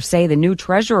investigators say the new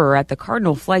treasurer at the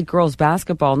Cardinal Flight girls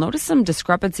basketball noticed some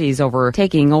discrepancies over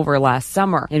taking over last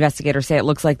summer. Investigators say it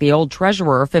looks like the old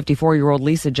treasurer, 54-year-old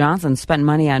Lisa Johnson, spent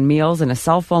money on meals and a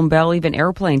cell phone bill, even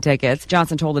airplane tickets.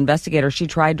 Johnson told investigators she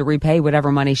tried to repay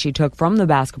whatever money she took from the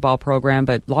basketball program,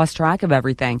 but lost track of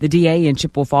everything. The DA in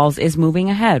Chippewa Falls is moving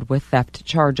ahead with theft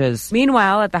charges.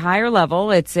 Meanwhile, at the higher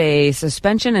level, it's a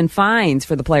suspension and fines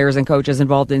for the players and coaches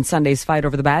involved in Sunday's fight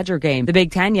over the Badger game. The Big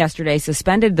Ten yesterday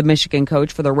suspended the Michigan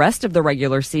coach for the rest of the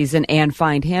regular season and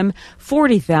fined him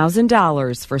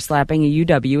 $40,000 for slapping a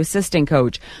UW assistant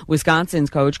coach. Wisconsin's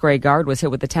coach, Greg Gard, was hit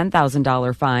with a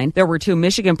 $10,000 fine. There were 2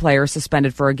 Michigan players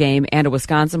suspended for a game and a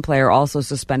Wisconsin player also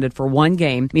suspended for 1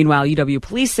 game. Meanwhile, UW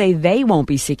police say they won't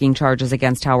be seeking charges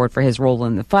against Howard for his role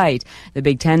in the fight. The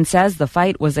Big Ten says the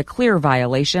fight was a clear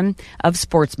violation of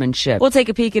sportsmanship. We'll take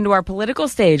a peek into our political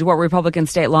stage, where Republican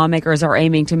state lawmakers are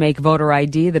aiming to make voter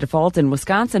ID the default in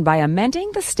Wisconsin by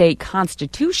amending the state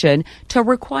constitution to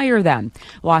require them.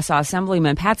 Wausau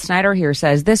Assemblyman Pat Snyder here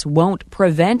says this won't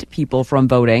prevent people from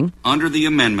voting. Under the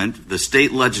amendment, the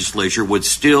state legislature would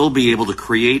still be able to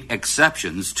create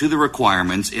exceptions to the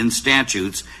requirements in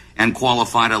statutes, and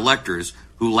qualified electors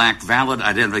who lack valid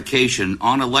identification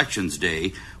on elections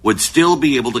day would still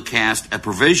be able to cast a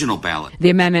provisional ballot.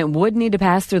 The amendment would need to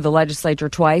pass through the legislature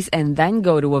twice and then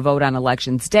go to a vote on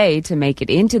elections day to make it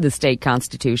into the state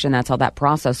constitution. That's how that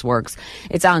process works.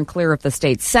 It's unclear if the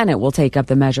state Senate will take up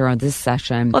the measure on this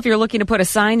session. Well, if you're looking to put a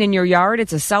sign in your yard,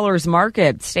 it's a seller's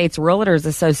market. States Realtors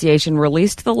Association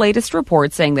released the latest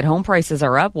report saying that home prices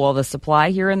are up while the supply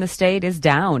here in the state is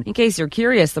down. In case you're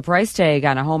curious, the price tag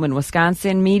on a home in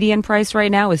Wisconsin, median price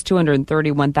right now is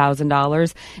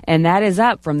 $231,000, and that is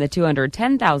up from the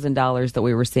 $210,000 that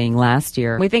we were seeing last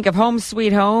year. We think of Home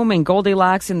Sweet Home and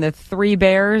Goldilocks and the Three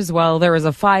Bears. Well, there is a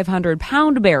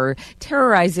 500-pound bear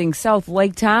terrorizing South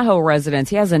Lake Tahoe residents.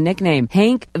 He has a nickname,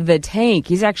 Hank the Tank.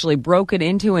 He's actually broken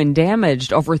into and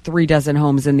damaged over 3 dozen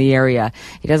homes in the area.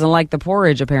 He doesn't like the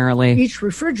porridge, apparently. Each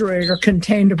refrigerator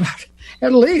contained about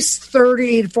at least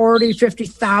 30, 40,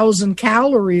 50,000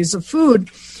 calories of food.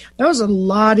 That was a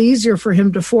lot easier for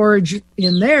him to forage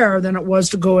in there than it was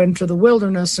to go into the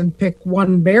wilderness and pick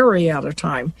one berry at a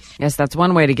time. Yes, that's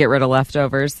one way to get rid of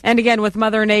leftovers. And again, with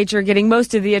Mother Nature getting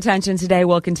most of the attention today,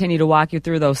 we'll continue to walk you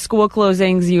through those school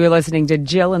closings. You are listening to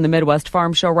Jill in the Midwest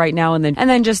Farm Show right now. And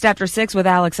then just after 6 with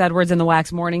Alex Edwards in the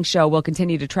Wax Morning Show, we'll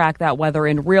continue to track that weather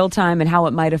in real time and how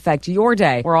it might affect your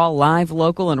day. We're all live,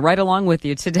 local, and right along with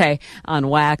you today on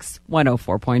Wax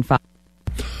 104.5.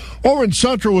 Over in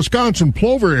central Wisconsin,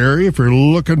 Plover area, if you're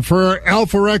looking for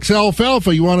Alpharex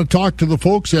alfalfa, you want to talk to the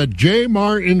folks at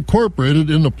J-Mar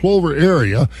Incorporated in the Plover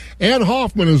area. Ann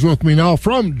Hoffman is with me now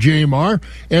from J-Mar.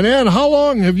 And Ann, how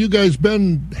long have you guys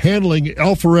been handling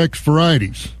Alpharex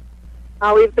varieties?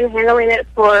 We've been handling it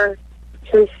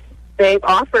since they've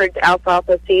offered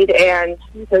alfalfa seed and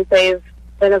since they've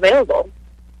been available.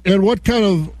 And what kind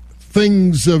of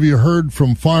things have you heard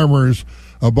from farmers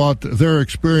about their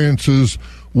experiences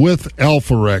with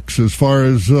Alpharex as far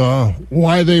as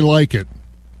why they like it?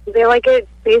 They like it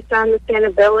based on the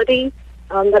standability,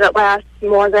 that it lasts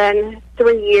more than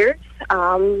 3 years.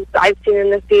 I've seen in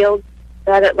the field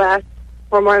that it lasts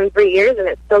for more than 3 years and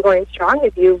it's still going strong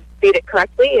if you feed it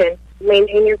correctly and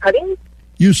maintain your cuttings.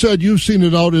 You said you've seen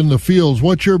it out in the fields.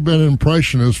 What's your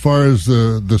impression as far as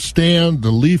the stand,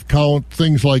 the leaf count,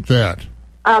 things like that?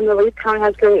 The leaf count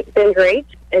has been great.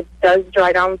 It does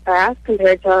dry down fast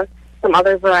compared to some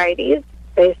other varieties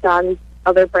based on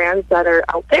other brands that are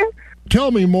out there.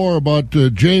 Tell me more about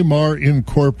J-Mar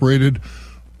Incorporated.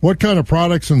 What kind of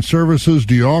products and services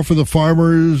do you offer the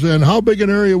farmers, and how big an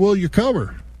area will you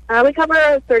cover? We cover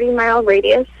a 30-mile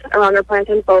radius around our plant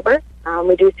in Plover.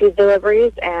 We do seed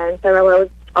deliveries and several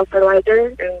loads of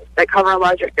fertilizer that cover a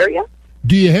larger area.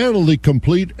 Do you handle the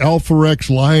complete Alpharex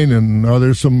line, and are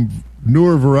there some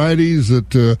newer varieties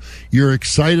that you're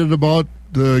excited about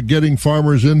getting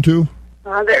farmers into?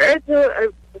 There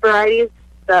is varieties,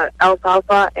 the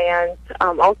alfalfa, and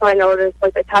also I noticed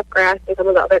like the top grass and some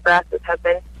of the other grasses have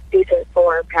been decent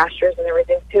for pastures and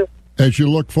everything too. As you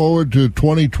look forward to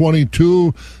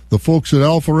 2022, the folks at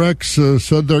Alpharex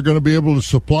said they're going to be able to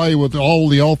supply you with all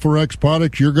the Alpharex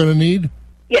products you're going to need?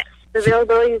 Yes, the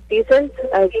availability is decent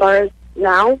as far as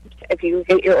now, if you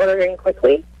get your order in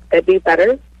quickly. that'd be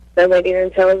better than waiting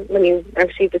until when you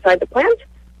actually decide to plant.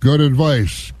 Good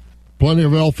advice. Plenty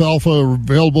of alfalfa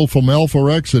available from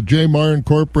Alpharex at J-Mar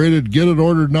Incorporated. Get it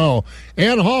ordered now.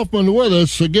 Ann Hoffman with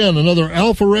us. Again, another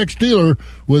Alpharex dealer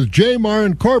with J-Mar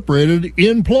Incorporated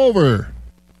in Plover.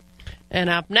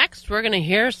 And up next, we're going to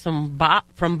hear from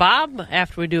Bob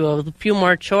after we do a few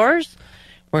more chores.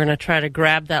 We're going to try to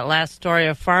grab that last story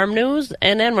of farm news,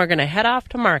 and then we're going to head off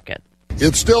to market.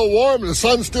 It's still warm, the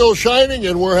sun's still shining,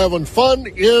 and we're having fun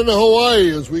in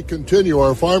Hawaii as we continue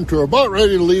our farm tour. About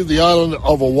ready to leave the island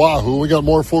of Oahu. We got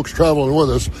more folks traveling with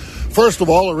us. First of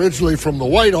all, originally from the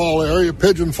Whitehall area,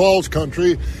 Pigeon Falls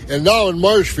country, and now in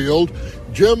Marshfield,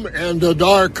 Jim and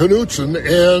Dar Knutson.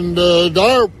 And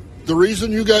Dar, the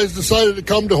reason you guys decided to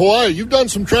come to Hawaii, you've done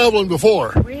some traveling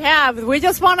before. We have. We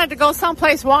just wanted to go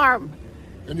someplace warm.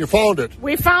 And you found it.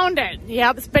 We found it.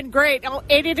 Yeah, it's been great.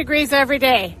 80 degrees every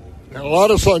day. And a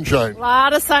lot of sunshine. A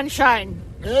lot of sunshine.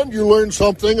 And you learned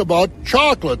something about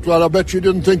chocolate that I bet you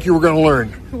didn't think you were going to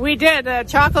learn. We did. The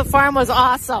chocolate farm was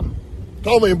awesome.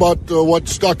 Tell me about what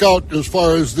stuck out as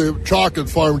far as the chocolate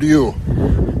farm to you.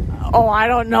 Oh, I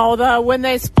don't know. When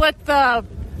they split the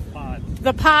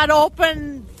pod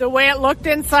open, the way it looked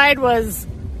inside was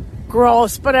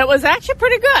gross, but it was actually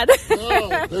pretty good.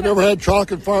 Oh, they never had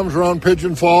chocolate farms around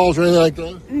Pigeon Falls or anything like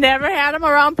that? Never had them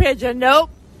around Pigeon, nope.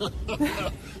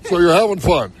 So you're having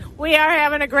fun? We are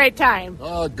having a great time.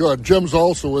 Good. Jim's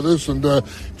also with us, and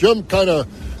Jim, kind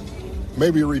of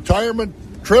maybe a retirement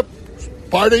trip,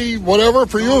 party, whatever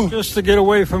for you? Just to get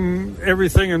away from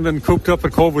everything and been cooped up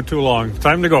at COVID too long.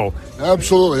 Time to go.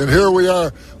 Absolutely. And here we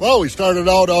are. Well, we started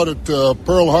out at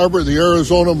Pearl Harbor, the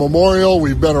Arizona Memorial.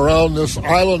 We've been around this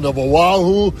island of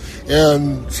Oahu,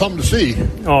 and something to see.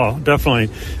 Oh,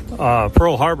 definitely.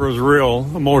 Pearl Harbor is real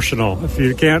emotional. If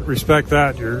you can't respect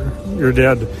that, you're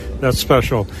dead. That's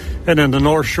special. And then the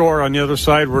North Shore on the other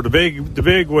side, where the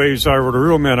big waves are, where the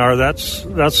real men are, that's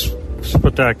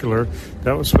spectacular.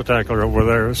 That was spectacular over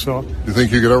there. So, you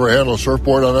think you could ever handle a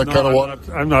surfboard on that kind of water?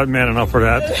 I'm not man enough for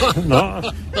that.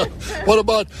 No. What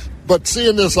about? But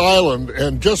seeing this island,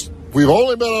 and we've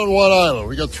only been on one island.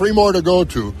 We got 3 more to go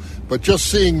to. But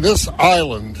just seeing this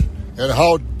island and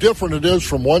how different it is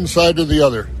from one side to the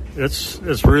other. It's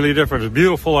really different. It's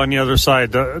beautiful on the other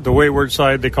side, the wayward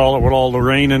side, they call it, with all the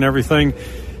rain and everything.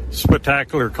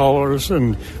 Spectacular colors.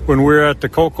 And when we're at the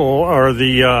cocoa or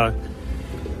the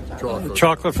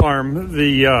chocolate farm,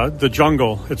 the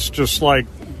jungle, it's just like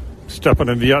stepping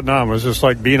in Vietnam. It's just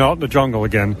like being out in the jungle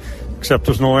again, except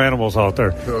there's no animals out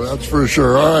there. Yeah, that's for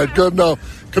sure. All right, good enough.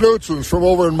 Knutson's from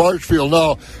over in Marshfield.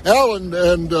 Now, Al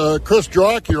and Chris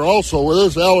Drocke are also with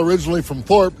us. Al originally from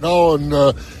Thorpe, now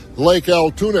in Lake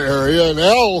Altoona area. And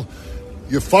Al,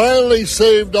 you finally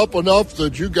saved up enough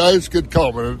that you guys could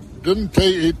come. And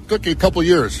it took you a couple of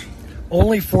years.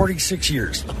 Only 46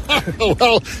 years.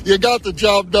 Well, you got the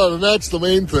job done, and that's the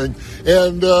main thing.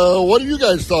 And what have you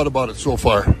guys thought about it so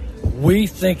far? We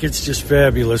think it's just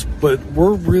fabulous, but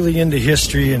we're really into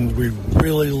history, and we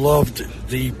really loved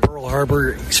the Pearl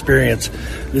Harbor experience.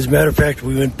 As a matter of fact,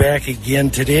 we went back again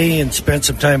today and spent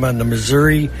some time on the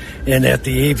Missouri and at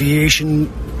the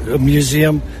Aviation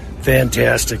Museum.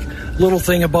 Fantastic. Little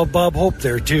thing about Bob Hope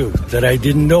there, too, that I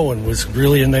didn't know and was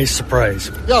really a nice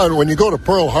surprise. Yeah, and when you go to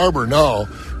Pearl Harbor now,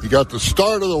 you got the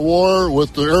start of the war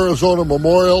with the Arizona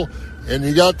Memorial, and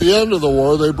you got the end of the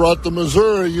war. They brought the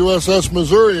USS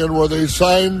Missouri in, where they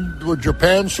signed where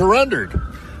Japan surrendered.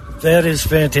 That is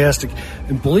fantastic.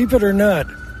 And believe it or not,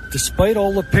 despite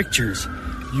all the pictures,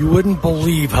 you wouldn't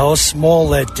believe how small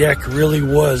that deck really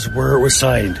was where it was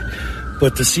signed.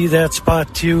 But to see that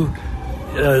spot, too,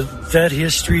 that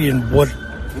history and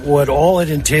what all it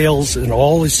entails and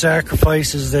all the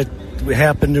sacrifices that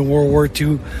happened in World War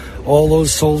II, all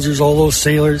those soldiers, all those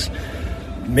sailors,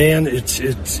 man, it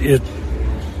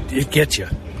gets you.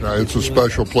 It's a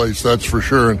special place, that's for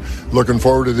sure. And looking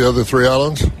forward to the other 3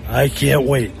 islands? I can't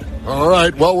wait. All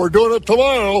right, well, we're doing it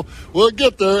tomorrow. We'll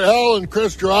get there. Al and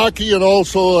Chris Drocke and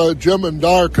also Jim and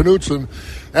Dar Knutson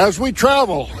as we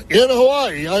travel in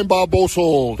Hawaii. I'm Bob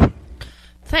Bosold.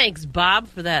 Thanks, Bob,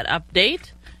 for that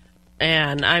update.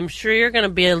 And I'm sure you're going to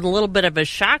be a little bit of a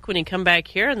shock when you come back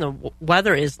here and the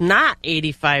weather is not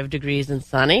 85 degrees and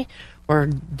sunny. We're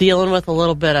dealing with a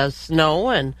little bit of snow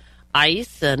and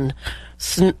ice and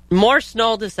more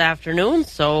snow this afternoon.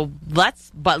 So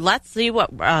let's see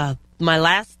what my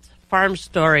last farm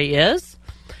story is.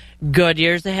 Good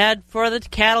years ahead for the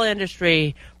cattle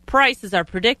industry. Prices are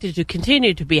predicted to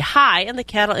continue to be high in the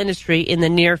cattle industry in the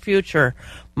near future.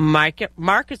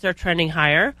 Markets are trending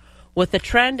higher. With the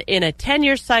trend in a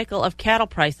 10-year cycle of cattle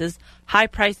prices, high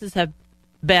prices have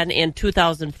been in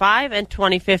 2005 and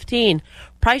 2015.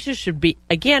 Prices should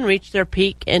again reach their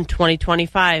peak in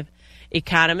 2025.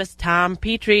 Economist Tom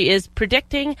Petrie is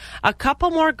predicting a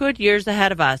couple more good years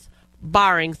ahead of us,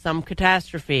 barring some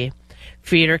catastrophe.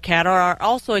 Feeder cattle are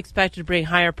also expected to bring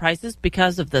higher prices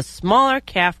because of the smaller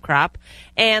calf crop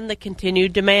and the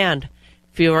continued demand.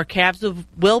 Fewer calves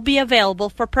will be available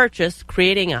for purchase,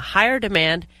 creating a higher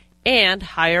demand and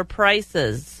higher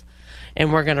prices.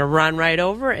 And we're going to run right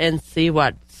over and see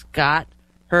what Scott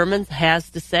Herman has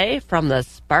to say from the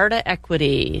Sparta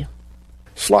Equity.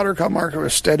 Slaughter cow market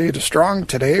was steady to strong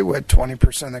today, with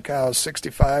 20% of the cows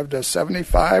 65 to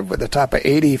 75 with a top of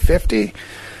 80-50.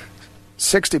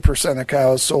 60% of the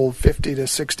cows sold 50 to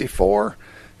 64.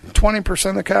 20%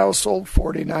 of the cows sold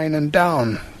 49 and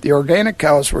down. The organic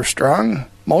cows were strong.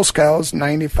 Most cows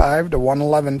 95 to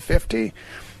 111.50.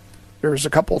 There's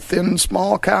a couple thin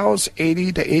small cows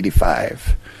 80 to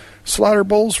 85. Slaughter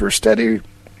bulls were steady,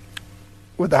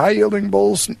 with the high yielding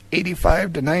bulls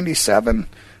 85 to 97.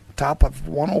 Top of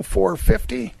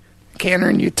 104.50. Canner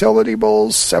and utility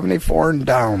bulls 74 and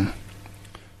down.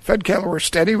 Fed cattle were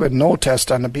steady with no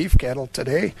test on the beef cattle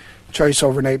today. Choice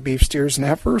overnight beef steers and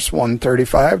heifers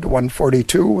 135 to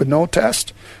 142 with no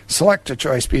test. Select a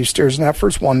choice beef steers and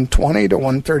heifers 120 to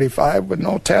 135 with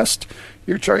no test.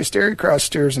 Your choice dairy cross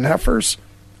steers and heifers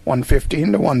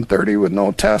 115 to 130 with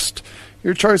no test.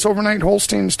 Your choice overnight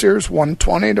Holstein steers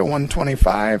 120 to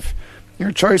 125.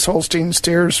 Your choice Holstein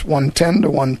steers 110 to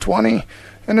 120.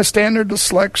 And a standard to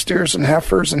select steers and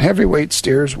heifers and heavyweight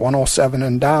steers 107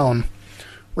 and down.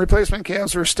 Replacement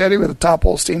calves were steady with the top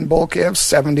Holstein bull calves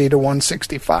 70 to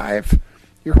 165.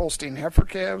 Your Holstein heifer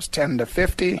calves 10 to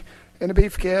 50. And the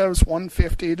beef calves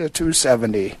 150 to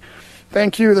 270.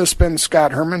 Thank you. This has been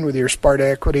Scott Herman with your Sparta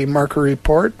Equity Market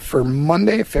Report for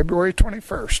Monday, February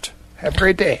 21st. Have a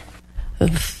great day.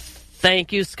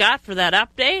 Thank you, Scott, for that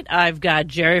update. I've got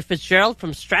Jerry Fitzgerald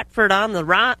from Stratford on the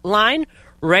line,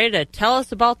 ready to tell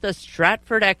us about the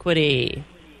Stratford Equity.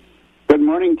 Good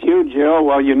morning to you, Jill.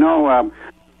 Well, you know,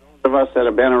 those of us that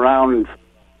have been around for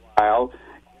a while,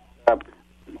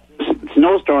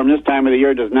 snowstorm this time of the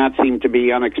year does not seem to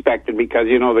be unexpected because,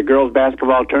 you know, the girls'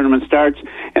 basketball tournament starts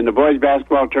and the boys'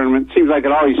 basketball tournament seems like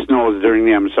it always snows during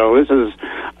them. So this is,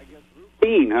 I guess,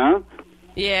 routine, huh?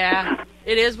 Yeah,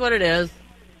 it is what it is.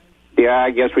 Yeah,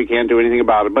 I guess we can't do anything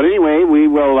about it. But anyway, we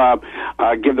will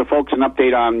give the folks an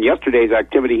update on yesterday's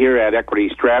activity here at Equity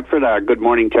Stratford. Good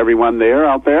morning to everyone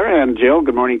out there. And Jill,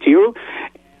 good morning to you.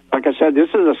 Like I said, this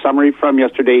is a summary from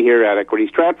yesterday here at Equity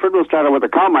Stratford. We'll start out with the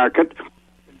cow market.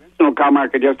 Conventional cow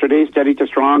market yesterday, steady to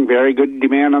strong, very good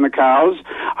demand on the cows.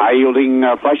 High-yielding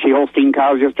fleshy Holstein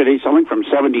cows yesterday selling from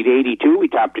 70 to 82. We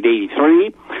topped at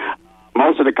 83.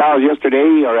 Most of the cows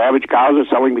yesterday, or average cows, are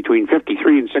selling between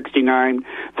 53 and 69.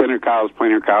 Thinner cows,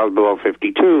 plainer cows, below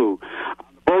 52.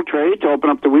 Bull trade to open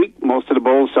up the week, most of the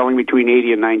bulls selling between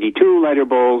 80 and 92. Lighter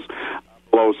bulls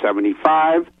below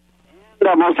 75.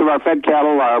 And, most of our fed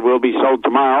cattle will be sold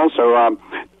tomorrow, so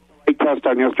big test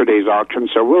on yesterday's auction.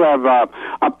 So we'll have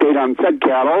update on fed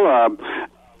cattle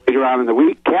later on in the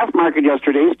week. Calf market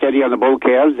yesterday, steady on the bull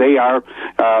calves. They are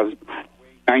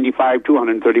 95 to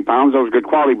 130 pounds. Those good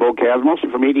quality bull calves, mostly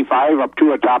from 85 up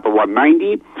to a top of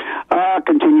 190.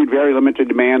 Continued very limited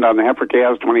demand on the heifer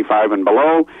calves, 25 and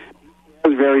below. It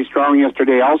was very strong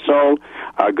yesterday also.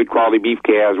 Good quality beef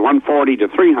calves, 140 to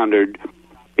 300,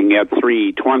 at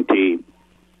 320.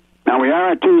 Now we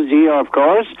are at Tuesday, of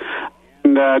course,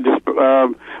 and just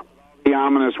the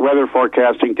ominous weather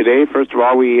forecasting today. First of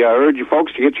all, we urge you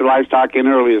folks to get your livestock in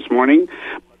early this morning.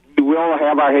 We will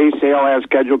have our hay sale as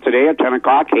scheduled today at 10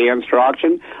 o'clock, hay and straw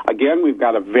auction. Again, we've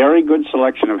got a very good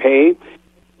selection of hay,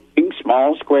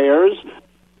 small squares.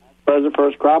 As the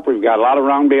first crop, we've got a lot of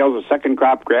round bales of second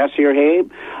crop grassier hay.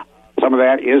 Some of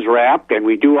that is wrapped, and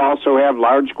we do also have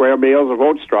large square bales of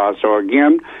oat straw. So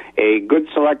again, a good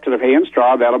selection of hay and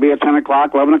straw. That'll be at 10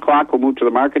 o'clock, 11 o'clock. We'll move to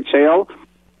the market sale.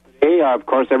 Today, of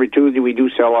course, every Tuesday we do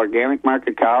sell organic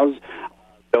market cows.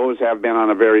 Those have been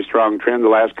on a very strong trend the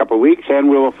last couple of weeks, and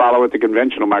we will follow with the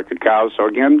conventional market cows. So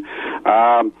again,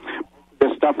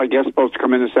 this stuff, I guess, is supposed to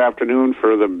come in this afternoon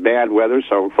for the bad weather.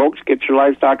 So, folks, get your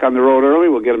livestock on the road early.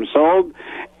 We'll get them sold.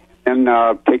 And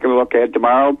take a look ahead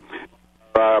tomorrow.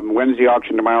 Wednesday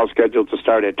auction tomorrow is scheduled to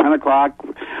start at 10 o'clock.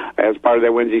 As part of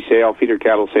that Wednesday sale, feeder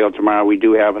cattle sale tomorrow, we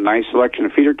do have a nice selection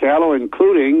of feeder cattle,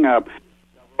 including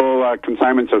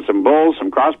consignments of some bulls, some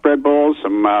crossbred bulls,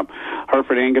 some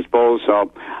Hereford Angus bulls.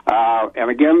 So, and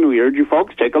again, we urge you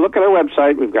folks, take a look at our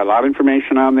website. We've got a lot of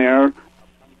information on there.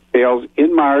 Sales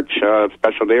in March,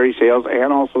 special dairy sales,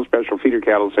 and also special feeder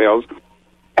cattle sales.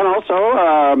 And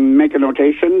also make a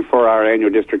notation for our annual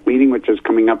district meeting, which is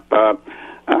coming up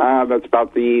That's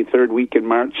about the third week in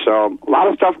March. So a lot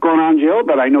of stuff going on, Jill,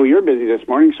 but I know you're busy this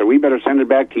morning, so we better send it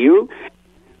back to you.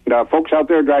 And, folks out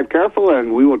there, drive careful,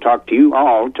 and we will talk to you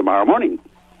all tomorrow morning.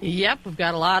 Yep, we've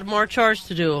got a lot more chores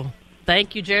to do.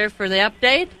 Thank you, Jerry, for the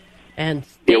update. And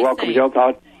stay You're welcome, safe. Jill.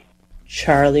 Todd.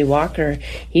 Charlie Walker.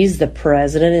 He's the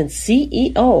president and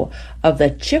CEO of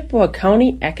the Chippewa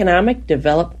County Economic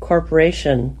Development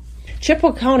Corporation.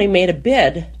 Chippewa County made a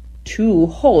bid to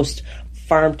host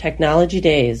Farm Technology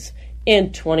Days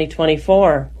in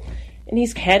 2024. And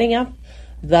he's heading up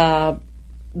the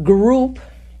group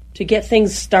to get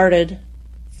things started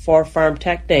for Farm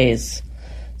Tech Days.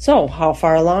 So, how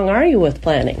far along are you with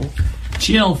planning?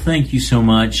 Jill, thank you so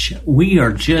much. We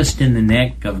are just in the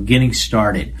neck of getting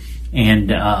started.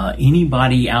 And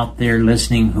anybody out there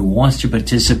listening who wants to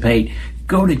participate,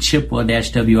 go to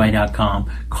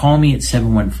chippewa-wi.com. Call me at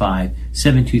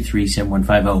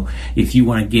 715-723-7150. If you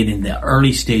want to get in the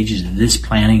early stages of this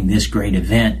planning, this great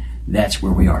event, that's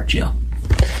where we are, Jill.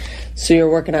 So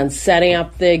you're working on setting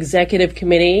up the executive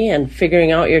committee and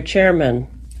figuring out your chairman.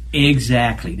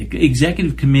 Exactly. The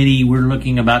executive committee, we're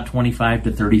looking about 25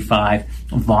 to 35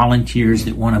 volunteers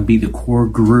that want to be the core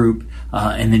group,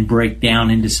 and then break down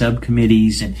into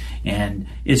subcommittees, and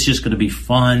it's just going to be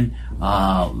fun.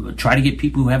 Try to get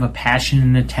people who have a passion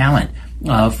and a talent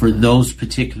for those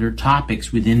particular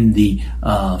topics within the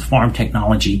farm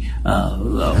technology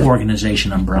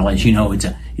organization umbrella. As you know, it's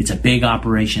a big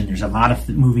operation. There's a lot of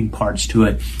moving parts to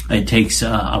it. It takes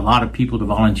a lot of people to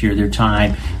volunteer their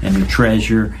time and their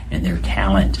treasure and their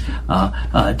talent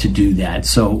to do that.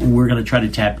 So we're going to try to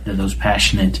tap into those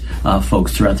passionate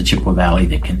folks throughout the Chippewa Valley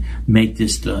that can make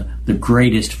this the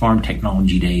greatest farm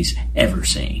technology days ever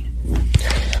seen.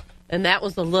 And that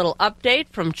was a little update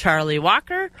from Charlie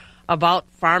Walker about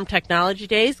Farm Technology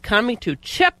Days coming to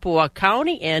Chippewa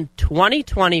County in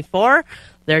 2024.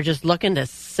 They're just looking to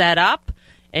set up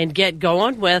and get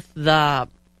going with the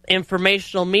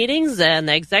informational meetings and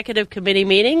the executive committee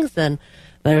meetings, and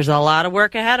there's a lot of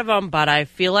work ahead of them, but I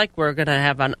feel like we're going to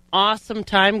have an awesome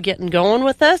time getting going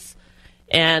with this,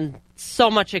 and so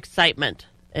much excitement,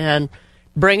 and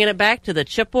bringing it back to the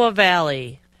Chippewa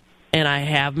Valley. And I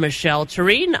have Michelle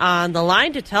Tureen on the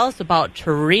line to tell us about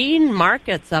Tureen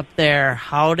Markets up there.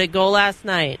 How'd it go last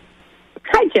night?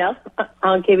 Hi, Jill.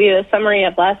 I'll give you a summary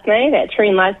of last night at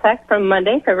Tureen Livestock from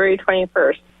Monday, February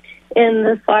 21st. In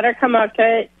the slaughter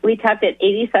market, we topped at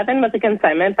 87 with a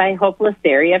consignment by Hopeless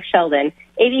Dairy of Sheldon.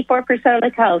 84% of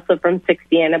the cows sold from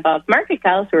 60 and above. Market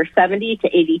cows were 70 to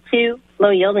 82.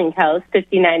 Low-yielding cows,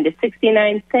 59 to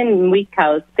 69. Thin and weak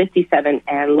cows, 57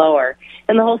 and lower.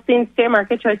 In the Holstein steer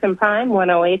market, choice and prime,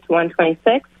 108 to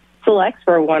 126. Selects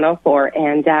were 104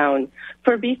 and down.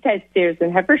 For beef-type steers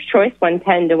and heifers, choice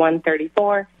 110 to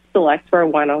 134. Selects were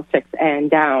 106 and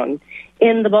down.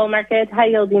 In the bull market,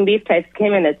 high-yielding beef types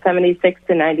came in at 76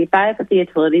 to 95, with the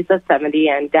utilities of 70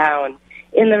 and down.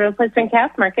 In the replacement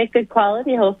calf market, good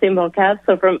quality Holstein bull calves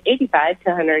sold from $85 to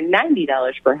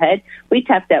 $190 per head. We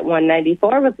tapped at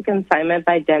 $194 with a consignment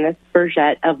by Dennis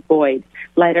Burgett of Boyd.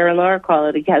 Lighter and lower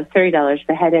quality calves $30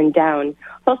 per head and down.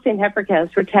 Holstein heifer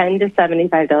calves were $10 to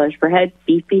 $75 per head.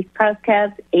 Beef cross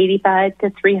calves $85 to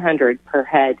 $300 per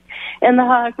head. In the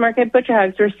hog market, butcher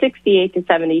hogs were 68 to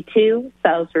 72.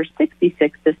 Sows were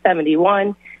 66 to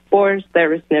 71. Boars, there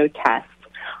was no test.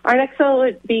 Our next sale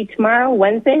would be tomorrow,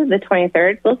 Wednesday, the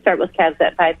 23rd. We'll start with calves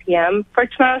at 5 p.m. For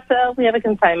tomorrow's sale, we have a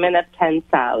consignment of 10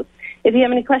 sows. If you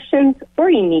have any questions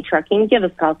or you need trucking, give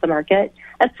us a call at the market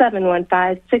at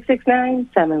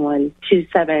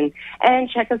 715-669-7127.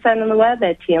 And check us out on the web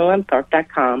at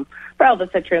tlmthorpe.com. For all the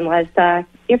Citroen Livestock,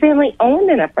 your family-owned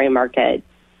and operated market.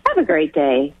 Have a great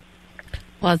day.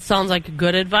 Well, it sounds like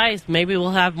good advice. Maybe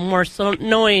we'll have more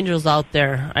snow angels out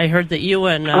there. I heard that you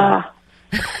and...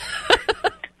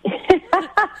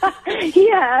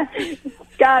 Yeah,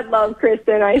 God love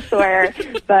Kristen, I swear.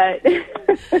 But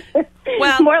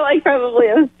well, more like probably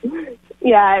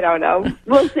yeah, I don't know.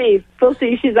 We'll see.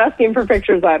 She's asking for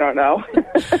pictures. I don't know.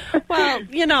 Well,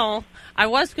 you know, I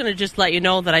was going to just let you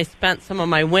know that I spent some of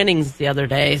my winnings the other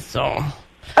day. So.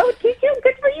 Oh, did you?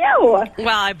 Good for you.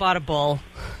 Well, I bought a bull.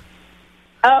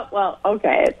 Oh, well,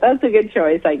 okay. That's a good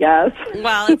choice, I guess.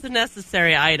 Well, it's a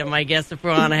necessary item, I guess, if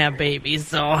we want to have babies.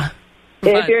 So.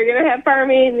 If you're going to have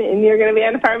farming and you're going to be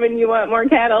on a farm and you want more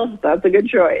cattle, that's a good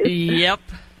choice. Yep.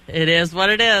 It is what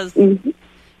it is. Mm-hmm.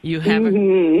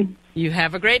 You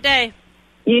have a great day.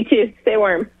 You too. Stay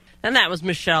warm. And that was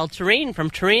Michelle Tureen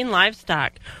from Tureen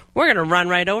Livestock. We're going to run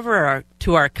right over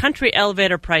to our country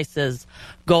elevator prices.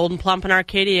 Golden Plump and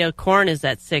Arcadia corn is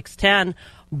at $6.10.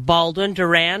 Baldwin,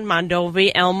 Durand,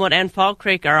 Mondovi, Elmwood, and Fall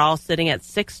Creek are all sitting at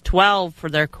 $6.12 for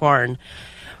their corn.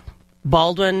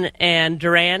 Baldwin and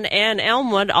Durand and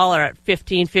Elmwood all are at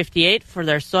 $15.58 for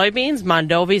their soybeans.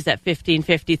 Mondovi's at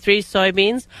 $15.53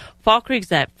 soybeans. Fall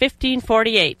Creek's at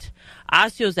 $15.48.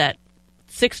 Osceola's at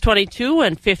 $6.22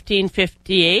 and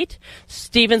 $15.58.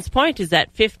 Stevens Point is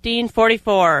at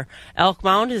 $15.44. Elk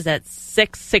Mound is at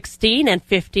 $6.16 and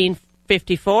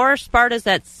 $15.54. Sparta's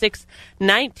at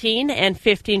 $6.19 and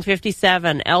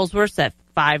 $15.57. Ellsworth's at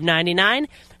 $5.99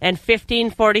 and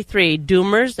 $15.43.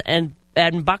 Doomers and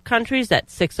Buck Country's at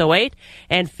 $6.08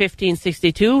 and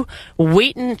 $15.62.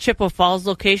 Wheaton Chippewa Falls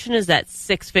location is at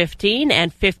 $6.15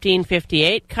 and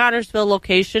 $15.58. Connorsville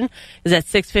location is at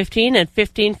 $6.15 and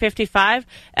 $15.55.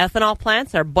 Ethanol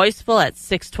plants are Boyceville at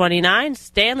 $6.29,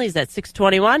 Stanley's at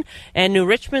 $6.21, and New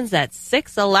Richmond's at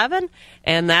 $6.11.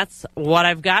 And that's what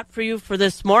I've got for you for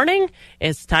this morning.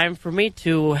 It's time for me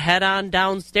to head on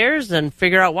downstairs and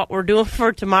figure out what we're doing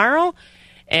for tomorrow.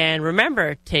 And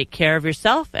remember, take care of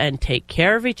yourself and take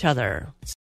care of each other.